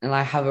right and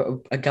I have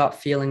a gut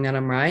feeling that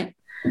I'm right,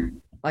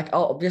 like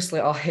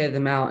I'll hear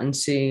them out and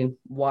see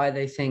why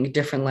they think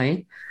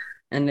differently,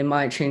 and it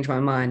might change my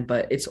mind.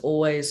 But it's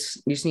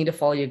always, you just need to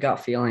follow your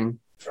gut feeling.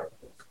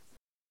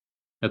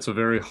 That's a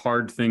very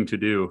hard thing to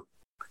do.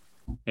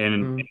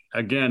 And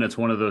again, it's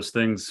one of those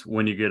things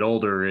when you get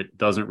older, it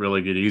doesn't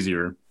really get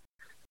easier.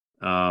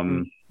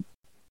 A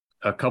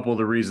couple of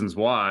the reasons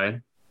why,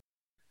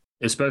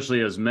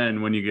 especially as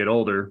men, when you get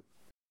older,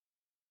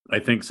 I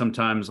think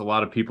sometimes a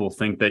lot of people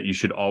think that you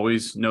should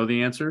always know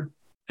the answer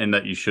and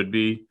that you should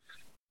be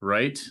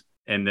right.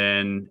 And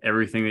then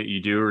everything that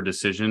you do or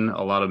decision,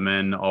 a lot of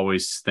men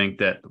always think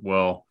that,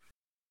 well,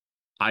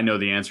 I know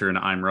the answer and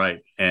I'm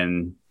right,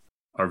 and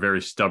are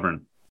very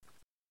stubborn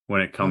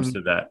when it comes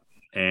to that.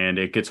 And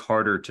it gets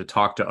harder to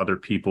talk to other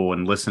people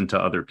and listen to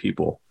other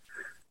people.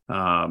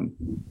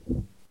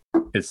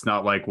 It's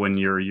not like when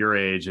you're your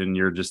age and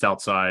you're just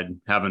outside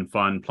having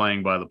fun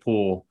playing by the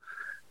pool,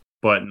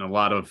 but in a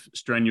lot of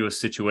strenuous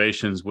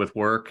situations with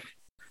work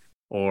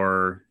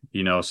or,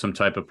 some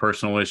type of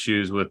personal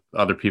issues with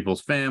other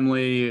people's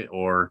family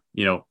or,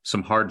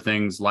 some hard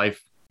things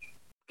life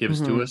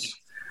gives to us.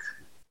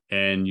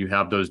 And you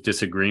have those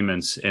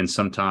disagreements, and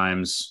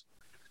sometimes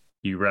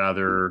you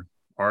rather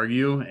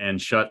argue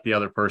and shut the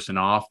other person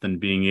off than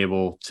being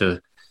able to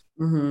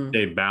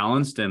stay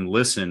balanced and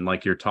listen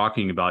like you're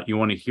talking about. You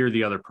want to hear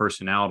the other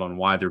person out on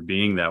why they're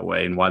being that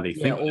way and why they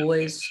think that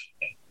always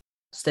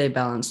stay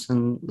balanced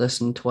and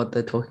listen to what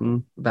they're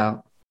talking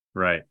about.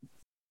 Right.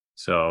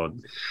 So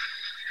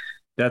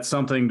that's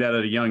something that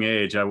at a young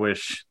age, I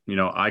wish,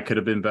 I could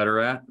have been better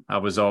at. I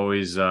was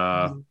always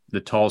the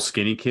tall,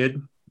 skinny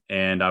kid,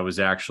 and I was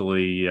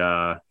actually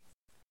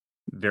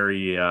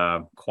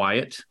very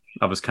quiet.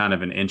 I was kind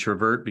of an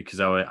introvert because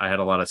I had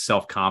a lot of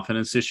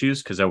self-confidence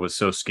issues because I was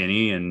so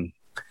skinny and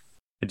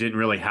I didn't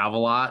really have a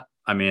lot.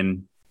 I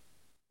mean,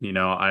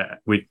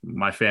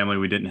 my family,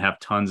 we didn't have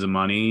tons of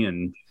money,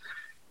 and,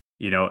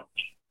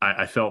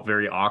 I felt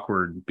very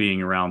awkward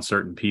being around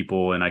certain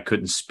people, and I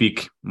couldn't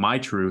speak my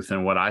truth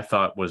and what I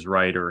thought was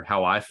right or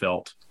how I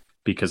felt,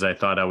 because I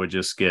thought I would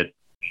just get,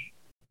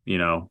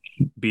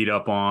 beat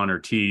up on or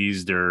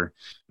teased or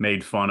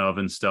made fun of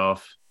and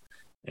stuff.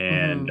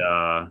 And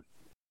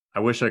I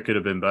wish I could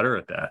have been better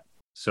at that.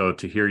 So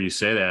to hear you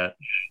say that,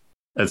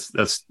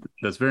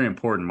 that's very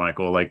important,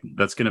 Michael. Like,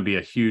 that's going to be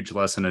a huge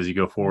lesson as you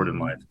go forward in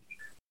life.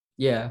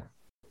 Yeah.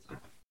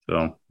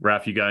 So,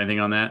 Raph, you got anything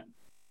on that?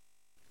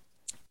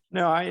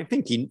 No, I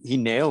think he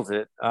nailed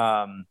it.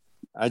 Michael,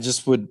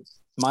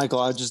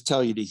 I'll just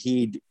tell you to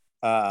heed,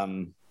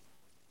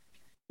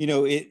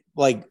 it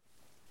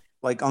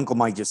like Uncle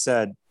Mike just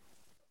said,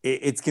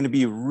 it's going to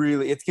be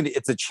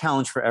it's a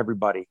challenge for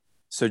everybody.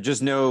 So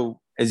just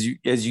know as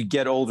you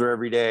get older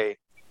every day,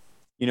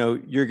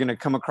 you're going to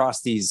come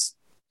across these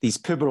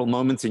pivotal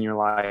moments in your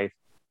life.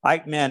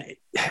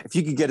 If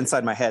you could get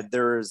inside my head,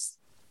 there's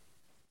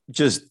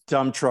just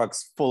dump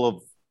trucks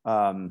full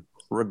of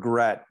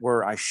regret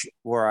where I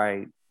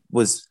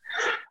was,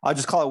 I'll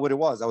just call it what it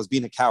was. I was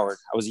being a coward.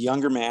 I was a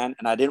younger man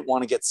and I didn't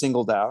want to get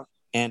singled out,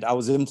 and I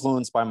was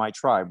influenced by my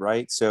tribe.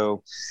 Right.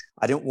 So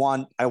I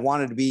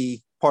wanted to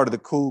be part of the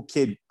cool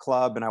kid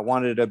club, and I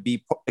wanted to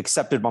be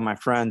accepted by my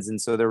friends.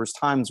 And so there was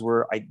times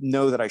where I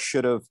know that I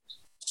should have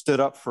stood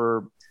up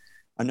for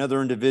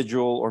another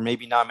individual, or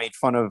maybe not made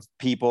fun of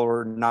people,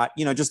 or not,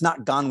 just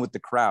not gone with the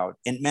crowd.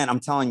 And man, I'm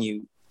telling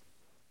you,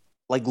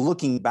 like,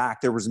 looking back,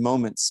 there was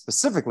moments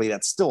specifically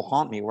that still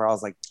haunt me where I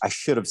was like, I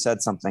should have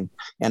said something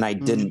and I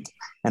didn't.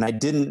 And I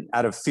didn't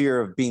out of fear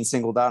of being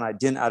singled out. And I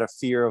didn't out of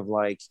fear of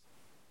it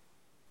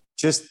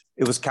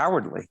was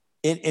cowardly.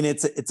 And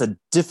it's a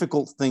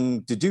difficult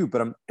thing to do,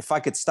 but if I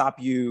could stop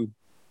you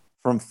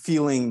from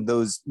feeling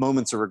those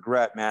moments of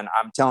regret, man,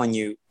 I'm telling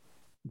you,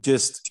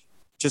 just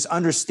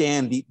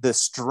understand the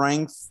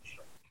strength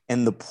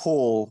and the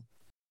pull,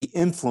 the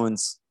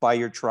influence by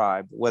your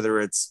tribe,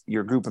 whether it's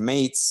your group of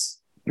mates,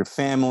 your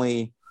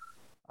family,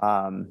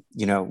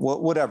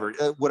 whatever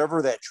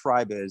that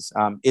tribe is,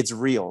 it's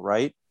real,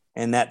 right?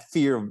 And that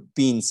fear of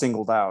being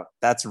singled out,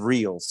 that's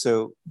real.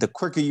 So the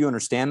quicker you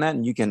understand that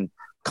and you can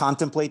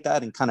contemplate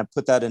that and kind of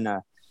put that in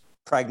a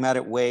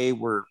pragmatic way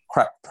where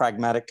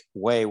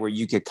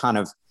you could kind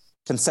of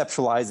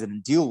conceptualize it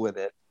and deal with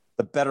it,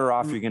 the better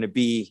off you're going to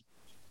be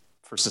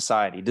for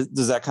society.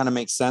 Does that kind of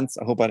make sense?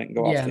 I hope I didn't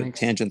go off the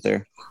tangent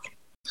there.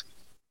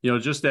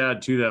 Just to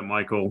add to that,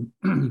 Michael,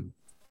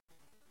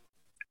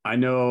 I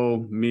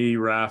know me,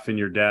 Raph, and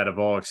your dad have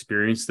all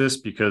experienced this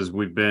because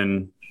we've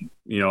been,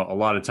 a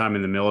lot of time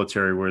in the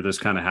military where this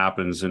kind of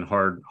happens and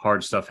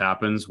hard stuff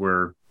happens,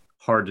 where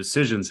hard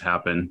decisions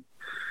happen.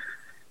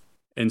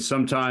 And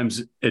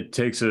sometimes it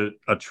takes a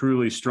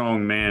truly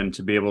strong man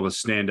to be able to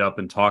stand up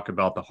and talk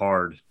about the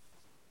hard.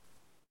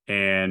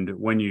 And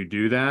when you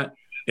do that,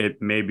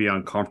 it may be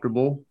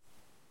uncomfortable,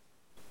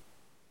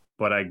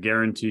 but I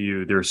guarantee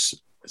you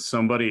there's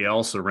somebody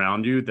else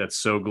around you that's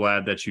so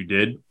glad that you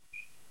did.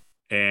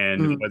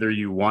 And whether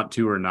you want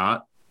to or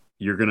not,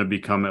 you're going to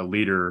become a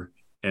leader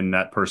in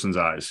that person's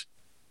eyes.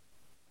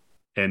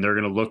 And they're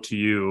going to look to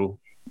you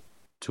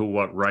to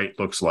what right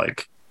looks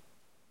like,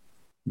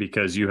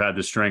 because you had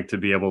the strength to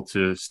be able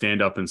to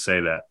stand up and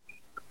say that,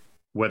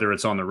 whether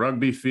it's on the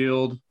rugby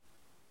field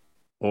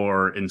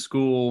or in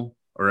school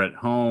or at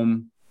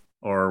home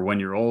or when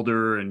you're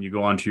older and you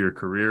go on to your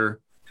career.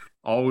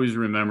 Always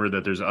remember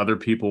that there's other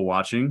people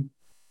watching.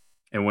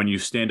 And when you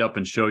stand up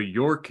and show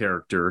your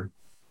character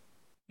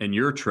and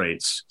your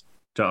traits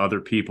to other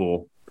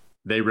people,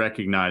 they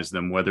recognize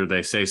them, whether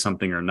they say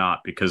something or not,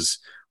 because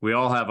we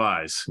all have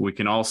eyes. We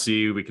can all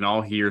see, we can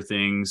all hear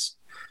things,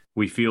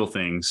 we feel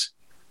things.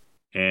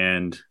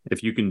 And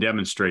if you can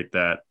demonstrate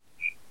that,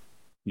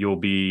 you'll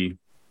be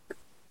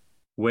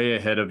way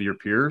ahead of your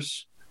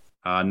peers.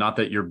 Not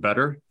that you're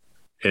better.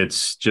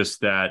 It's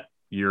just that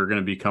you're going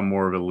to become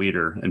more of a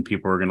leader and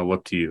people are going to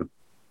look to you.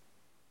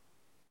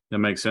 That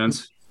makes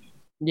sense?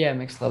 Yeah, it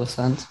makes a lot of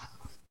sense.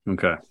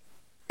 Okay.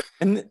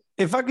 And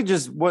if I could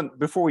just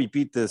before we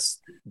beat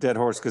this dead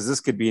horse, because this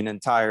could be an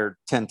entire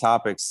 10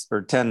 topics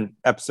or 10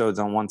 episodes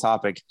on one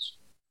topic.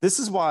 This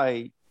is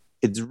why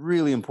it's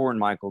really important,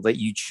 Michael, that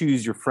you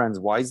choose your friends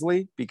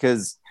wisely,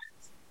 because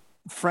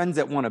friends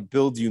that want to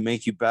build you,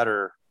 make you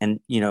better, and,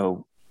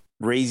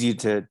 raise you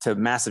to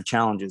massive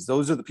challenges,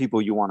 those are the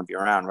people you want to be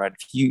around, right?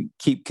 If you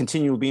keep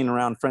continually being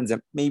around friends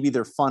that maybe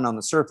they're fun on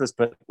the surface,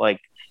 but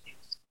like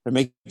they're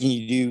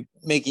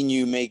making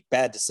you make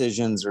bad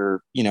decisions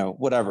or,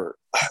 whatever,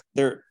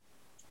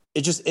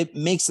 it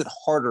makes it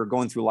harder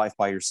going through life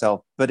by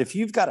yourself. But if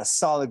you've got a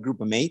solid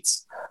group of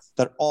mates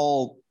that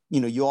all,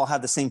 you all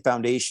have the same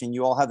foundation,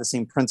 you all have the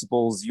same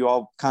principles, you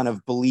all kind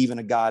of believe in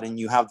a God and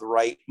you have the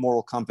right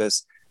moral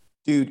compass,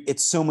 dude,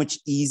 it's so much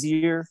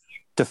easier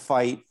to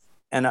fight.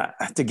 And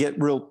to get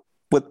real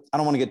I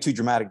don't want to get too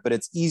dramatic, but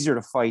it's easier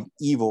to fight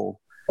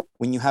evil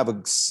when you have a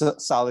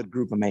solid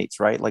group of mates,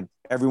 right? Like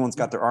everyone's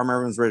got their armor,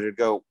 everyone's ready to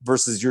go,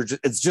 versus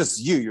it's just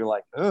you. You're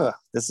like, ugh,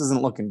 this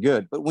isn't looking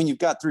good. But when you've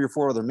got 3 or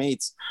 4 other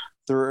mates,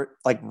 they're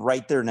like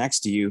right there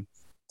next to you,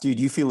 dude,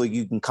 you feel like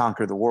you can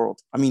conquer the world.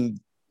 I mean,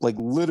 like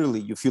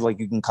literally you feel like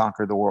you can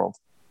conquer the world.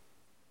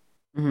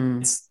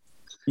 Mm-hmm.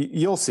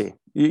 You'll see.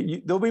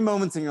 There'll be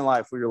moments in your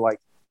life where you're like,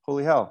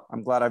 holy hell,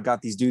 I'm glad I've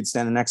got these dudes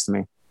standing next to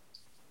me.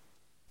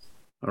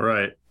 All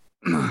right.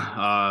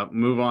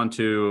 Move on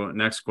to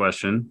next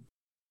question.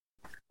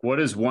 What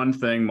is one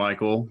thing,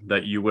 Michael,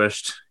 that you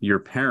wished your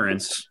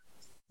parents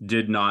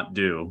did not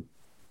do?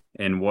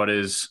 And what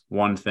is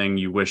one thing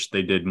you wish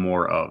they did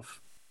more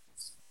of?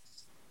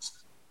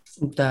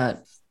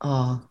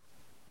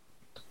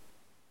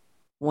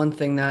 One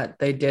thing that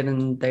they did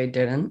and they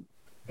didn't.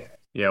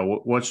 Yeah.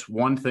 What's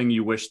one thing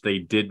you wish they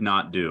did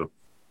not do?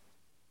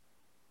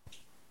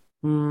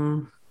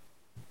 No.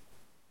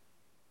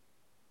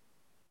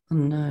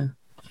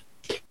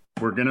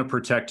 We're going to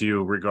protect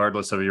you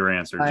regardless of your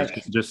answer.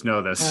 Just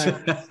know this.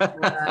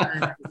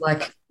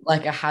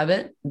 Like a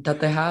habit that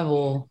they have,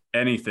 or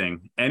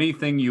anything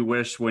you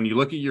wish, when you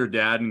look at your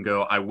dad and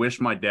go, I wish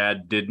my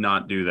dad did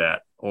not do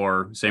that.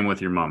 Or same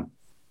with your mom.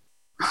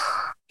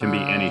 Can be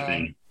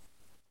anything.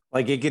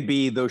 Like it could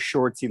be those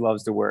shorts he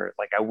loves to wear.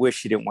 Like, I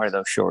wish he didn't wear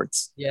those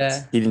shorts.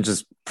 Yeah. He didn't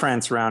just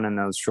prance around in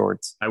those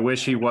shorts. I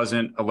wish he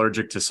wasn't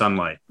allergic to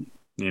sunlight,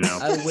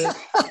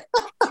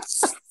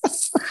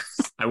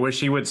 I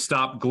wish he would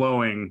stop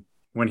glowing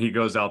when he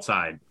goes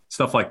outside.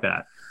 Stuff like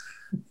that.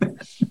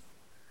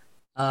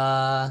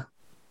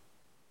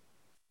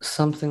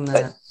 Something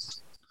that.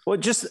 Well,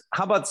 just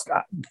how about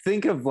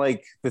think of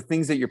like the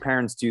things that your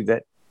parents do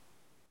that,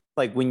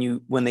 like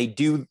when they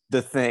do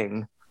the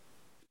thing,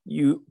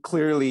 you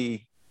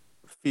clearly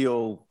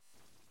feel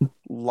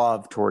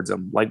love towards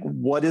them. Like,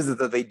 what is it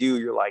that they do?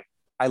 You're like,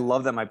 I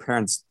love that my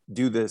parents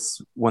do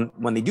this.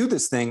 When they do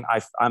this thing,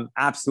 I'm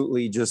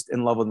absolutely just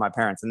in love with my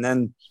parents. And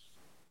then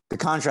the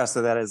contrast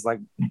to that is like,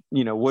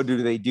 what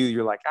do they do?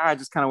 You're like, I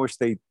just kind of wish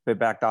they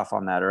backed off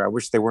on that, or I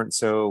wish they weren't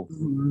so,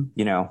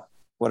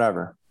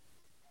 whatever.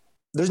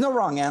 There's no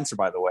wrong answer,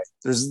 by the way.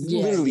 There's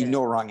literally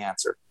no wrong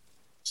answer.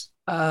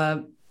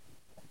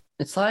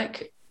 It's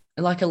like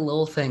a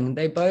little thing.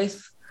 They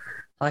both,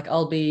 like,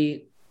 I'll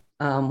be,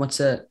 when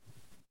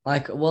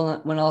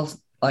I'll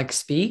like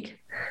speak,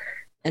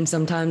 and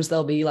sometimes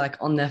they'll be like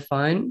on their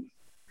phone,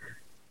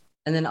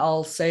 and then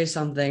I'll say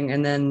something,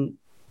 and then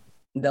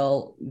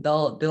they'll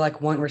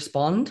like won't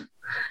respond,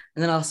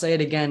 and then I'll say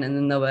it again, and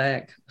then they'll be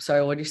like,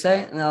 sorry, what'd you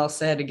say? And then I'll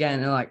say it again,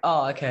 and they're like,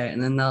 oh, okay,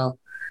 and then they'll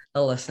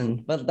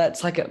listen. But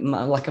that's like a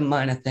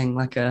minor thing,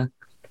 like a.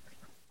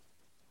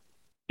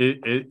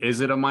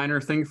 Is it a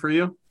minor thing for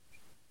you?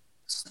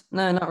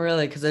 No, not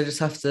really, because I just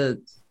have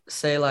to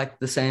say like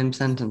the same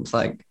sentence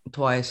like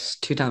twice,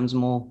 2 times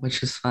more,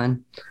 which is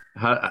fine.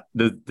 How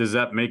does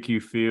that make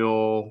you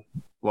feel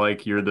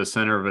like you're the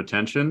center of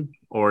attention,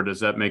 or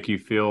does that make you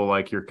feel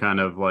like you're kind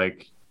of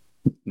like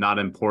not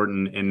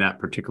important in that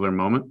particular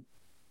moment?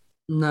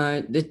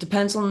 No, it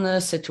depends on the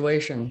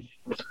situation.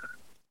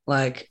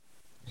 Like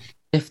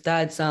if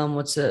dad's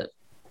what's it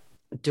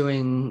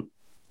doing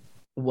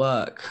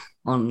work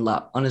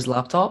on his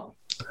laptop,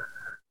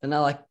 then I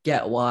like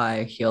get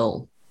why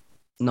he'll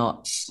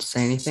not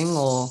say anything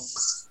or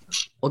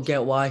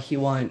get why he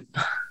won't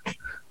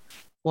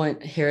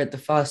hear it the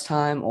first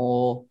time,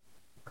 or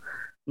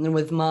and then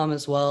with mom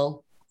as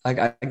well. Like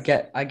I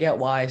get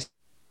why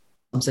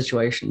some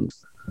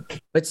situations,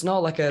 but it's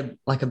not like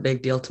a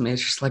big deal to me.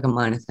 It's just like a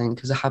minor thing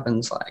because it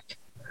happens like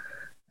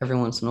every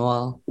once in a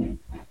while.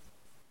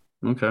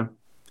 Okay.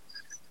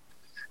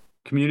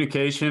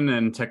 Communication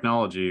and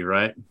technology,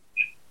 right?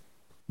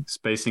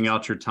 Spacing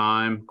out your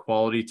time,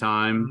 quality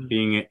time,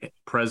 being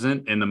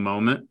present in the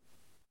moment.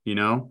 You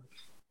know,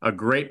 a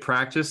great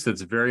practice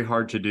that's very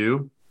hard to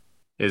do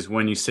is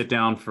when you sit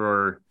down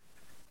for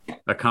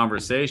a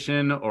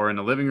conversation or in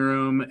a living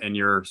room and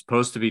you're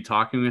supposed to be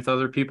talking with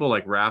other people,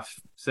 like Raph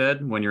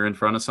said, when you're in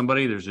front of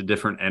somebody, there's a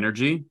different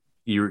energy.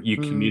 You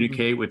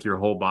communicate with your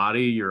whole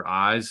body, your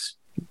eyes,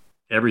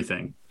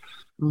 everything.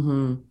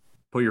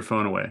 Put your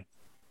phone away.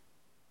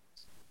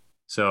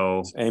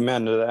 So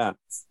amen to that.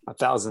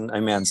 1,000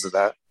 amens to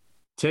that.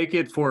 Take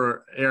it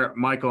for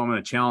Michael. I'm going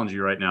to challenge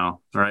you right now.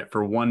 All right.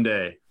 For one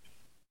day,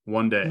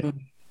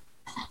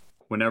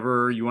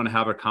 whenever you want to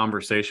have a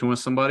conversation with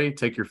somebody,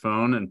 take your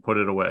phone and put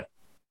it away,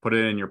 put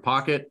it in your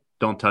pocket.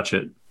 Don't touch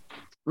it.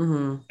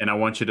 And I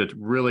want you to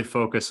really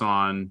focus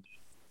on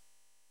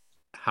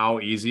how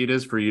easy it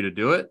is for you to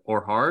do it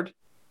or hard.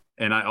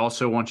 And I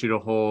also want you to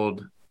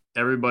hold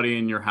everybody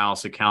in your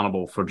house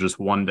accountable for just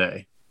one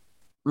day.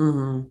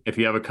 If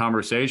you have a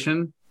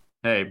conversation,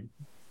 hey,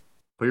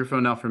 put your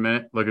phone down for a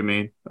minute, look at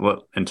me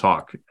and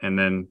talk, and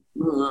then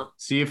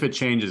see if it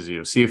changes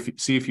you. See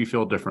if you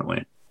feel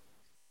differently.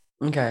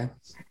 Okay.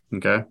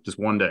 Just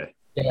one day.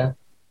 Yeah.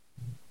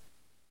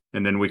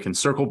 And then we can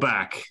circle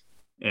back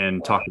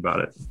and talk about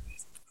it.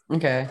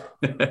 Okay.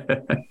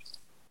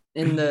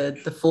 In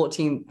the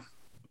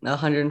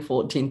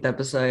 114th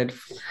episode,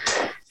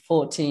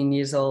 14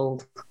 years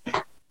old.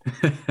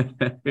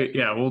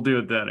 Yeah, we'll do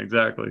it then.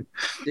 Exactly.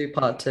 Do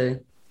part 2.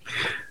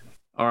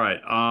 All right.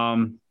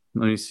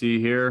 Let me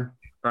see here.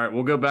 All right.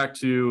 We'll go back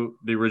to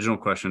the original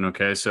question.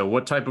 Okay. So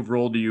what type of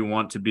role do you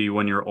want to be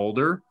when you're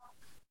older?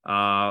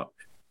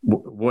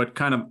 What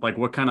kind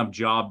of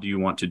job do you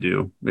want to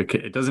do?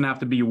 It doesn't have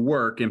to be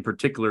work in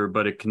particular,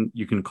 but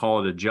you can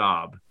call it a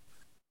job,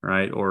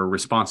 right? Or a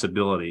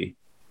responsibility.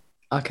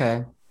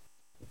 Okay.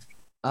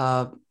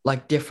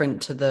 Like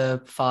different to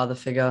the father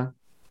figure.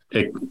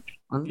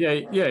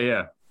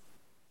 Yeah.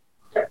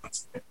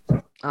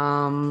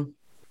 A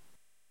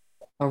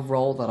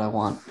role that I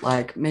want,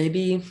 like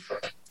maybe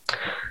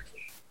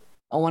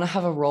I want to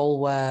have a role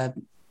where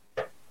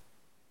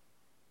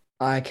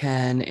I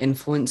can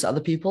influence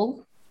other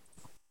people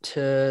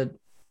to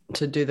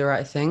do the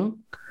right thing,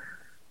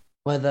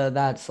 whether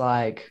that's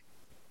like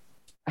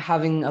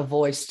having a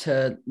voice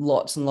to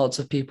lots and lots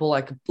of people,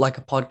 like a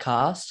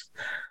podcast,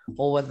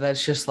 or whether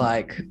that's just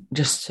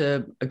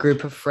to a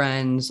group of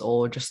friends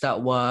or just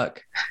at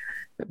work,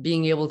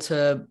 being able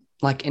to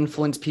like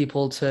influence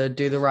people to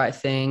do the right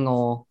thing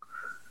or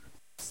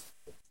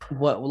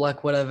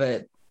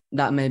whatever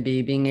that may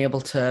be, being able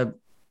to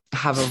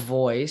have a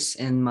voice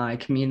in my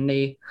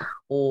community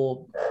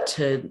or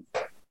to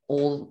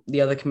all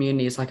the other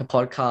communities, like a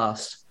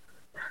podcast,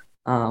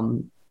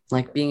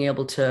 like being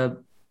able to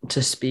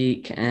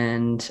speak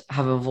and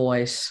have a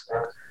voice.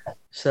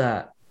 So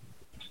that.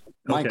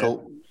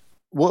 Michael,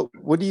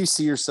 what do you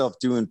see yourself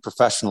doing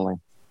professionally?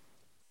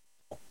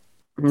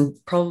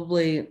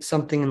 Probably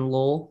something in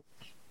law.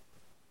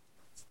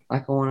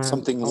 Like I want to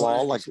something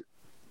law, like.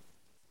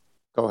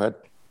 Go ahead.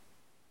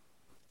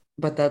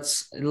 But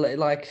that's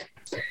like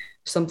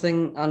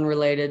something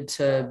unrelated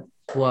to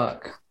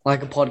work,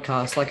 like a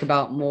podcast, like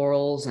about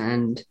morals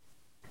and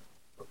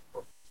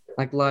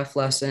like life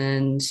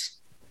lessons,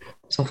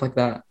 stuff like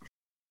that.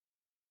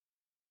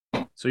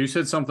 So you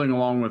said something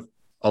along with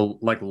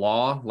like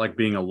law, like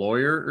being a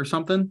lawyer or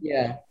something?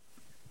 Yeah.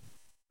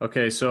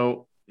 Okay,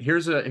 so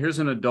here's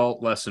an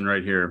adult lesson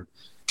right here.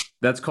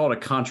 That's called a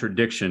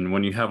contradiction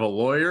when you have a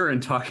lawyer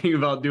and talking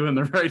about doing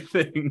the right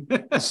thing.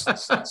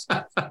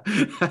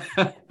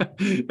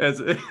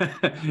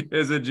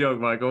 As a joke,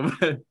 Michael,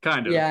 but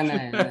kind of.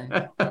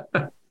 Yeah,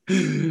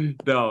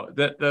 No,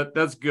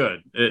 that's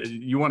good.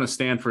 You want to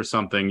stand for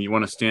something. You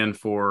want to stand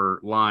for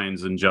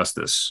lines and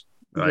justice.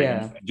 Right?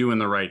 Yeah. Doing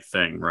the right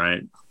thing,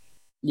 right?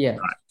 Yeah.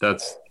 Right.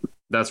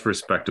 That's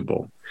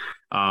respectable.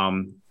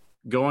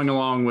 going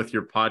along with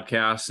your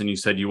podcast, and you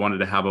said you wanted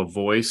to have a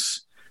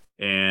voice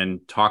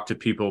and talk to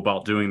people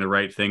about doing the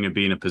right thing and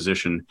be in a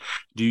position.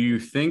 Do you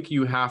think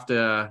you have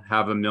to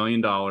have $1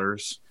 million,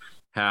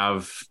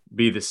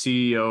 be the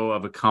CEO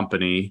of a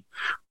company,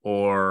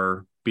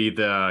 or be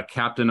the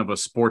captain of a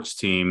sports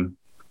team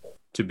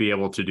to be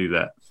able to do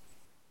that?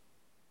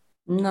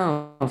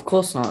 No, of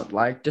course not.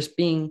 Like just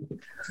being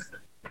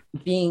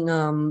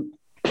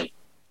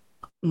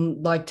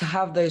like to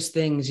have those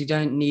things, you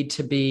don't need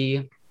to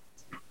be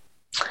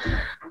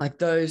like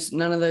those,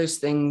 none of those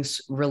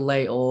things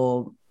relate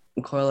or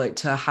correlate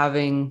to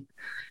having,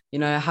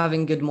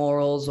 having good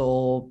morals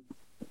or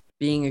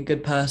being a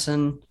good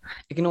person.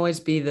 It can always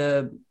be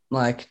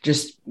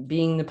just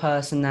being the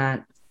person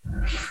that,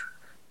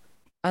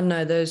 I don't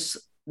know, there's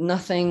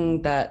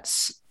nothing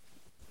that's,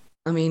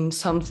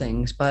 some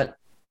things, but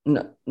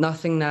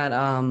nothing that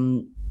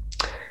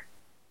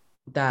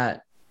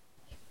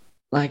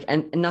like,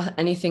 and not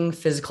anything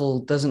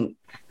physical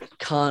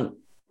can't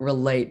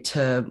relate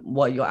to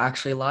what you're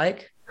actually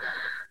like.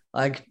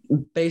 Like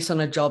based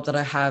on a job that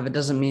I have, it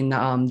doesn't mean that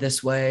I'm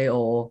this way,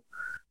 or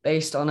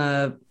based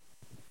on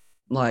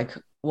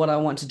what I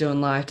want to do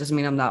in life doesn't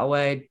mean I'm that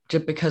way.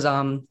 Just because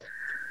I'm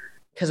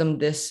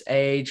this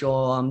age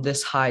or I'm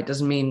this height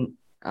doesn't mean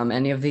I'm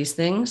any of these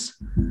things.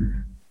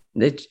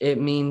 It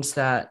means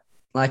that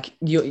like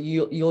you're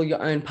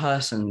your own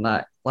person.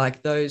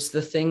 Like the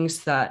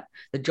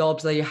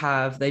jobs that you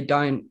have, they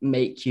don't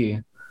make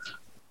you.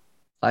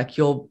 Like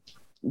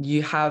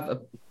you have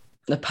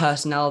a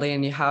personality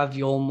and you have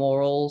your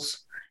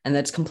morals, and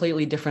that's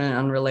completely different and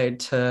unrelated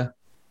to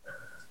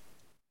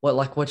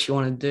what you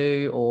want to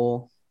do,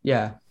 or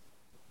yeah.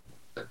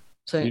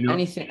 So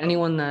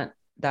anyone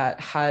that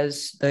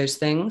has those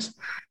things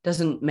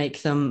doesn't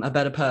make them a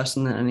better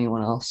person than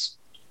anyone else.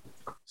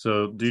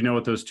 So do you know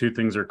what those two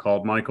things are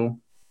called, Michael?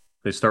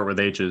 They start with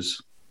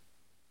H's.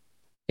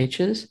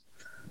 H's?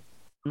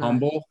 No.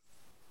 Humble,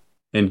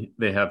 and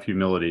they have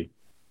humility.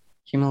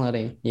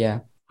 Humility, yeah.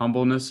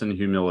 Humbleness and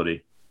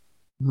humility.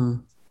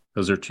 Mm-hmm.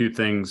 Those are two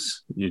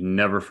things you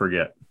never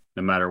forget.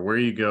 No matter where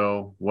you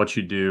go, what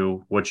you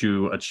do, what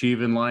you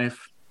achieve in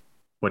life,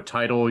 what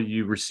title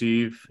you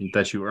receive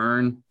that you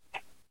earn,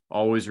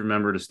 always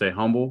remember to stay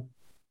humble.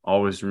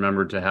 Always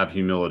remember to have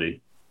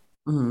humility,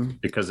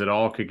 because it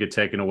all could get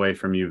taken away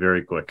from you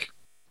very quick.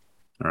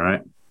 All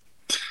right.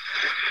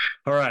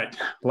 All right.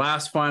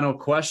 Last final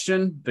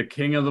question, the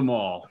king of them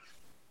all.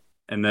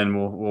 And then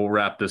we'll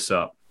wrap this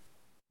up.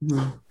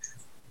 Mm-hmm.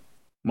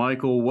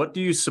 Michael, what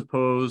do you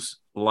suppose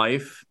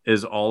life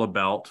is all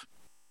about?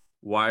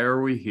 Why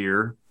are we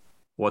here?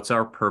 What's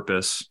our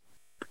purpose?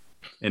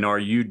 And are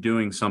you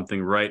doing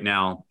something right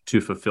now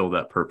to fulfill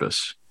that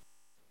purpose?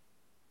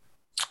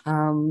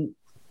 I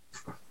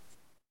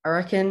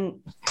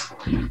reckon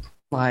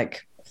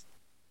like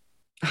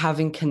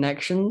having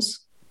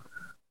connections.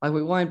 Like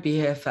we won't be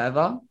here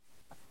forever.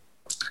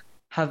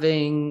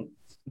 Being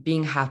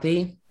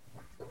happy,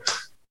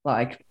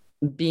 like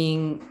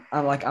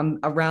I'm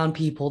around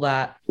people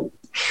that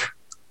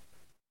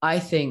I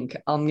think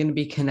I'm going to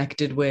be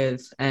connected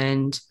with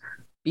and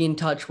be in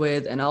touch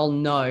with, and I'll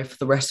know for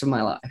the rest of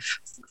my life.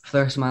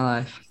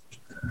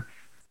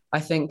 I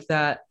think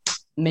that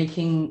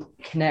making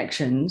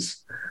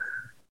connections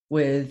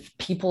with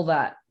people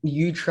that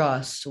you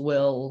trust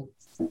will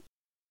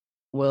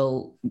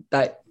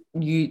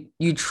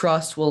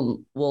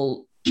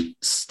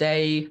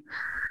stay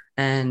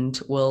and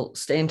will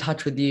stay in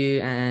touch with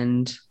you,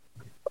 and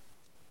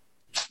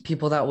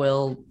people that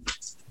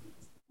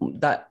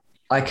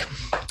I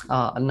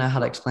don't know how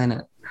to explain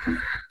it.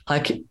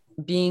 Like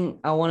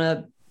I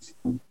want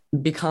to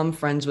become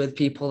friends with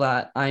people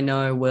that I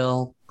know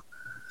will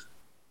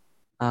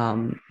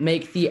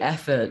make the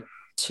effort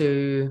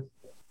to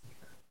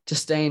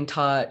stay in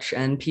touch,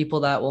 and people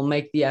that will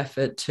make the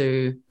effort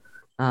to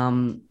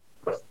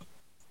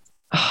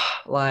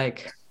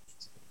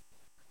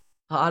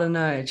I don't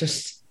know,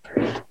 just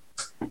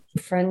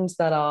friends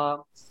that I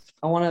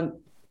want to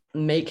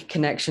make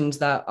connections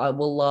that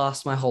will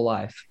last my whole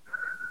life.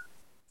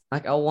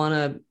 Like I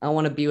want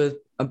to be with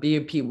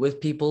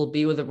people,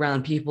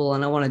 around people,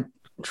 and I want to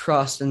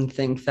trust and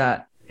think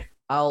that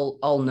I'll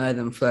know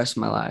them for the rest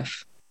of my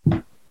life.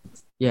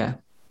 Yeah.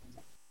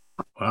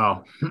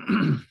 Wow.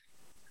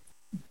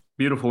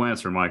 Beautiful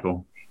answer,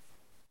 Michael.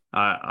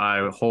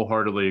 I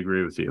wholeheartedly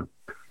agree with you.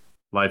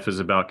 Life is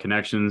about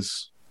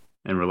connections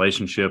and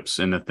relationships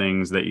and the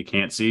things that you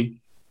can't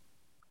see,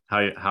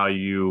 how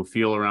you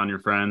feel around your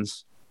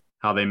friends,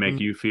 how they make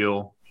you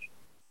feel.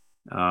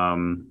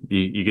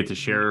 You get to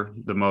share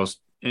the most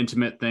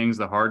intimate things,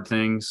 the hard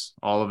things,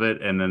 all of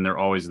it, and then they're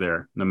always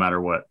there no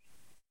matter what.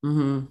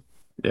 Mm-hmm.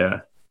 Yeah,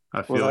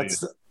 I feel you.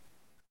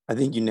 I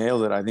think you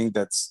nailed it. I think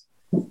that's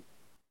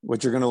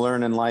what you're going to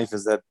learn in life,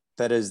 is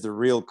that is the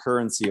real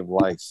currency of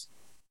life,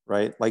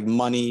 right? Like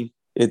money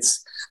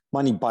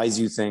buys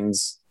you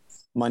things.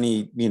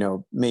 Money,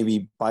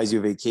 maybe buys you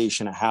a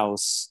vacation, a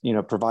house,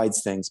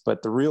 provides things,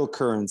 but the real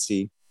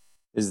currency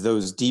is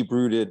those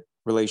deep-rooted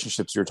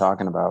relationships you're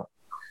talking about.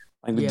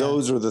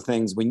 Those are the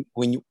things when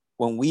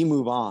when we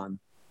move on,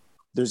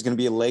 there's going to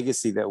be a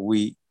legacy that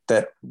we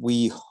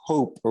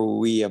hope, or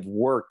we have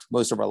worked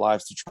most of our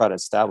lives to try to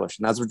establish.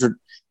 And that's what you're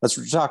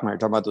talking about. You're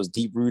talking about those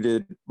deep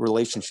rooted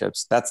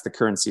relationships. That's the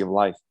currency of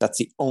life. That's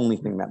the only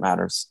thing that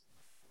matters.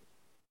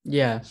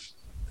 Yeah.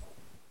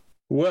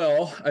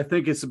 Well, I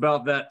think it's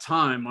about that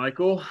time,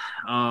 Michael.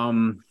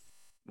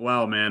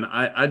 Wow, man.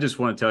 I just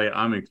want to tell you,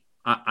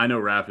 I know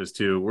Raph is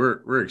too.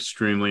 We're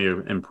extremely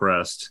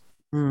impressed.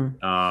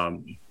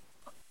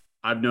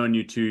 I've known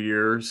you 2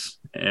 years,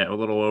 a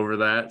little over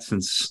that,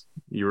 since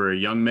you were a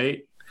young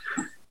mate.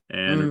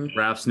 And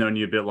Raph's known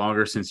you a bit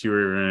longer, since you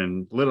were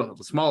in little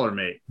smaller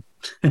mate.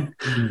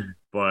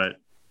 But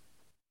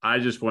I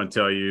just want to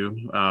tell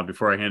you,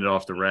 before I hand it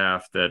off to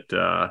Raph,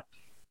 that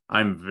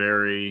I'm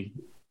very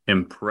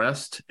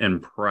impressed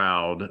and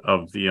proud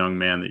of the young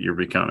man that you're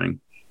becoming.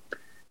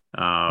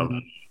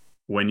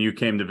 When you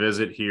came to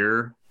visit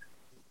here,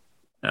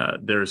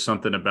 there's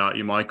something about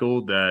you,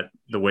 Michael, that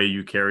the way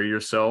you carry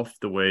yourself,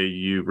 the way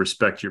you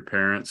respect your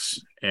parents,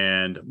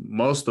 and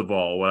most of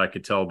all, what I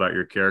could tell about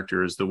your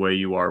character is the way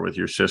you are with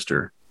your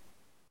sister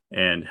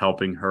and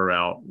helping her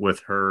out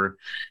with her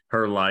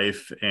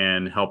life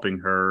and helping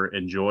her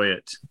enjoy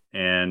it.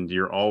 And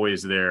you're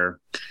always there.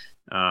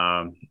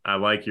 I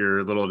like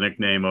your little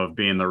nickname of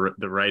being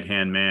the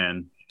right-hand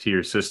man to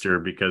your sister,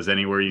 because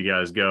anywhere you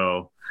guys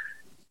go,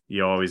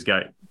 you always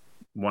got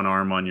one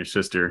arm on your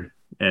sister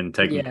and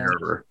taking care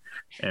of her.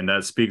 And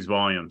that speaks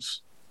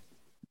volumes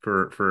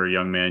for a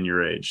young man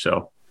your age.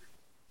 So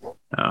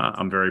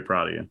I'm very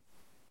proud of you.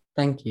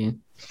 Thank you.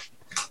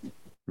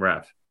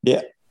 Raph.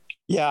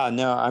 Yeah,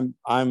 no,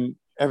 I'm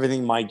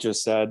everything Mike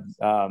just said.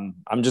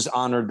 I'm just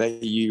honored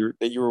that you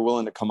were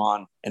willing to come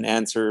on and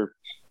answer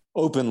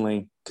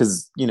openly,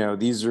 because,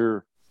 these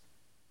are,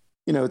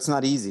 it's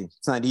not easy.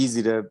 It's not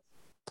easy to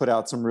put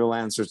out some real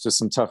answers to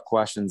some tough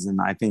questions.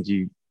 And I think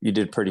you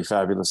did pretty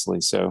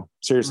fabulously. So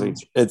seriously,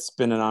 it's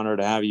been an honor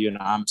to have you. And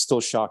I'm still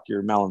shocked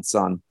you're Melon's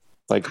son,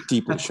 like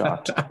deeply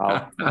shocked.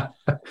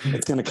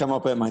 It's going to come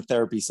up at my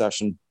therapy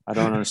session. I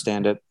don't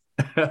understand it.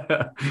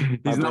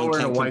 He's not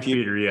wearing a white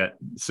beater yet.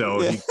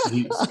 So yeah.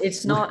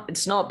 It's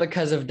not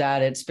because of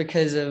dad. It's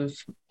because of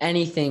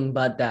anything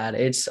but dad.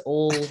 It's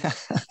all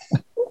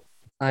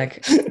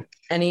like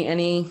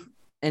anything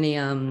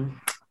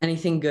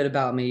good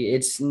about me.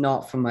 It's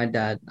not from my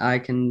dad. I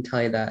can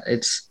tell you that.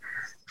 It's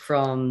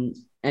from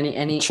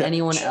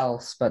anyone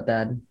else but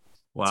dad.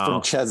 Wow.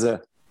 It's from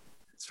Cheza.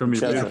 It's from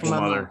your beautiful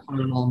mother. From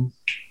my mom.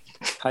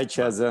 Hi,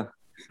 Cheza.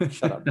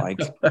 Shut up, Mike.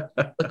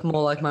 Look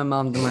more like my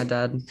mom than my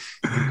dad.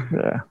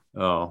 Yeah.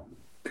 Oh.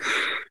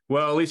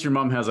 Well, at least your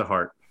mom has a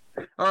heart.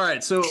 All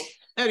right. So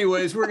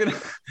anyways,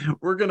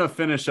 we're gonna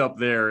finish up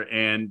there.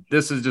 And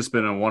this has just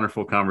been a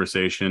wonderful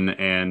conversation.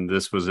 And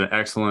this was an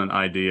excellent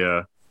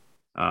idea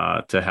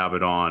to have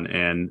it on.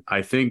 And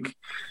I think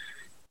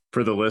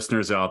for the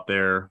listeners out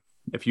there,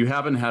 if you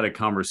haven't had a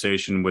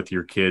conversation with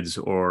your kids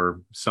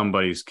or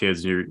somebody's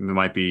kids, it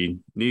might be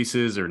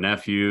nieces or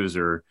nephews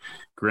or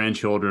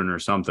grandchildren or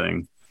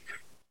something,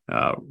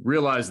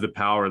 realize the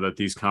power that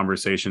these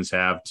conversations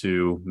have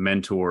to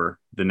mentor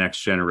the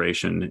next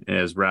generation.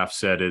 As Raph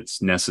said,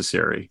 it's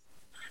necessary,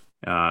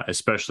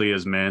 especially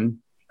as men.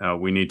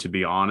 We need to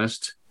be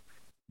honest,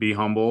 be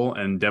humble,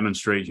 and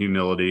demonstrate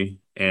humility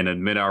and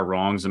admit our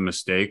wrongs and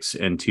mistakes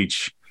and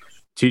teach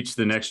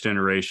the next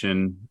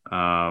generation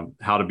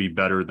how to be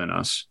better than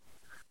us.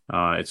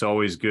 It's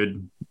always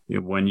good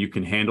when you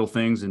can handle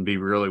things and be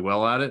really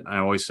well at it. I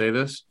always say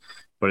this,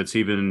 but it's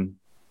even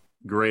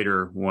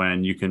greater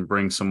when you can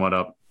bring someone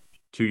up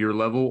to your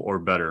level or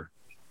better.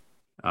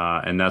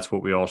 And that's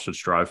what we all should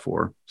strive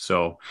for.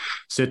 So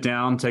sit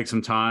down, take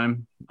some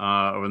time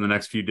over the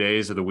next few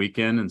days of the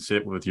weekend and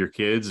sit with your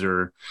kids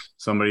or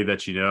somebody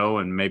that you know,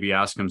 and maybe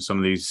ask them some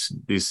of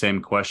these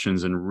same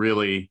questions and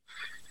really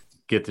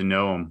get to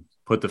know them.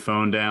 Put the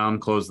phone down,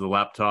 close the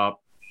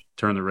laptop,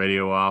 turn the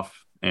radio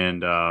off,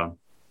 and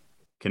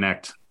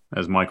connect,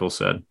 as Michael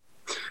said.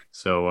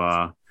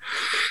 So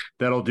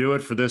that'll do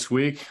it for this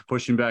week.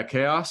 Pushing Back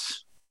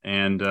Chaos,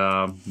 and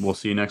we'll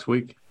see you next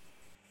week.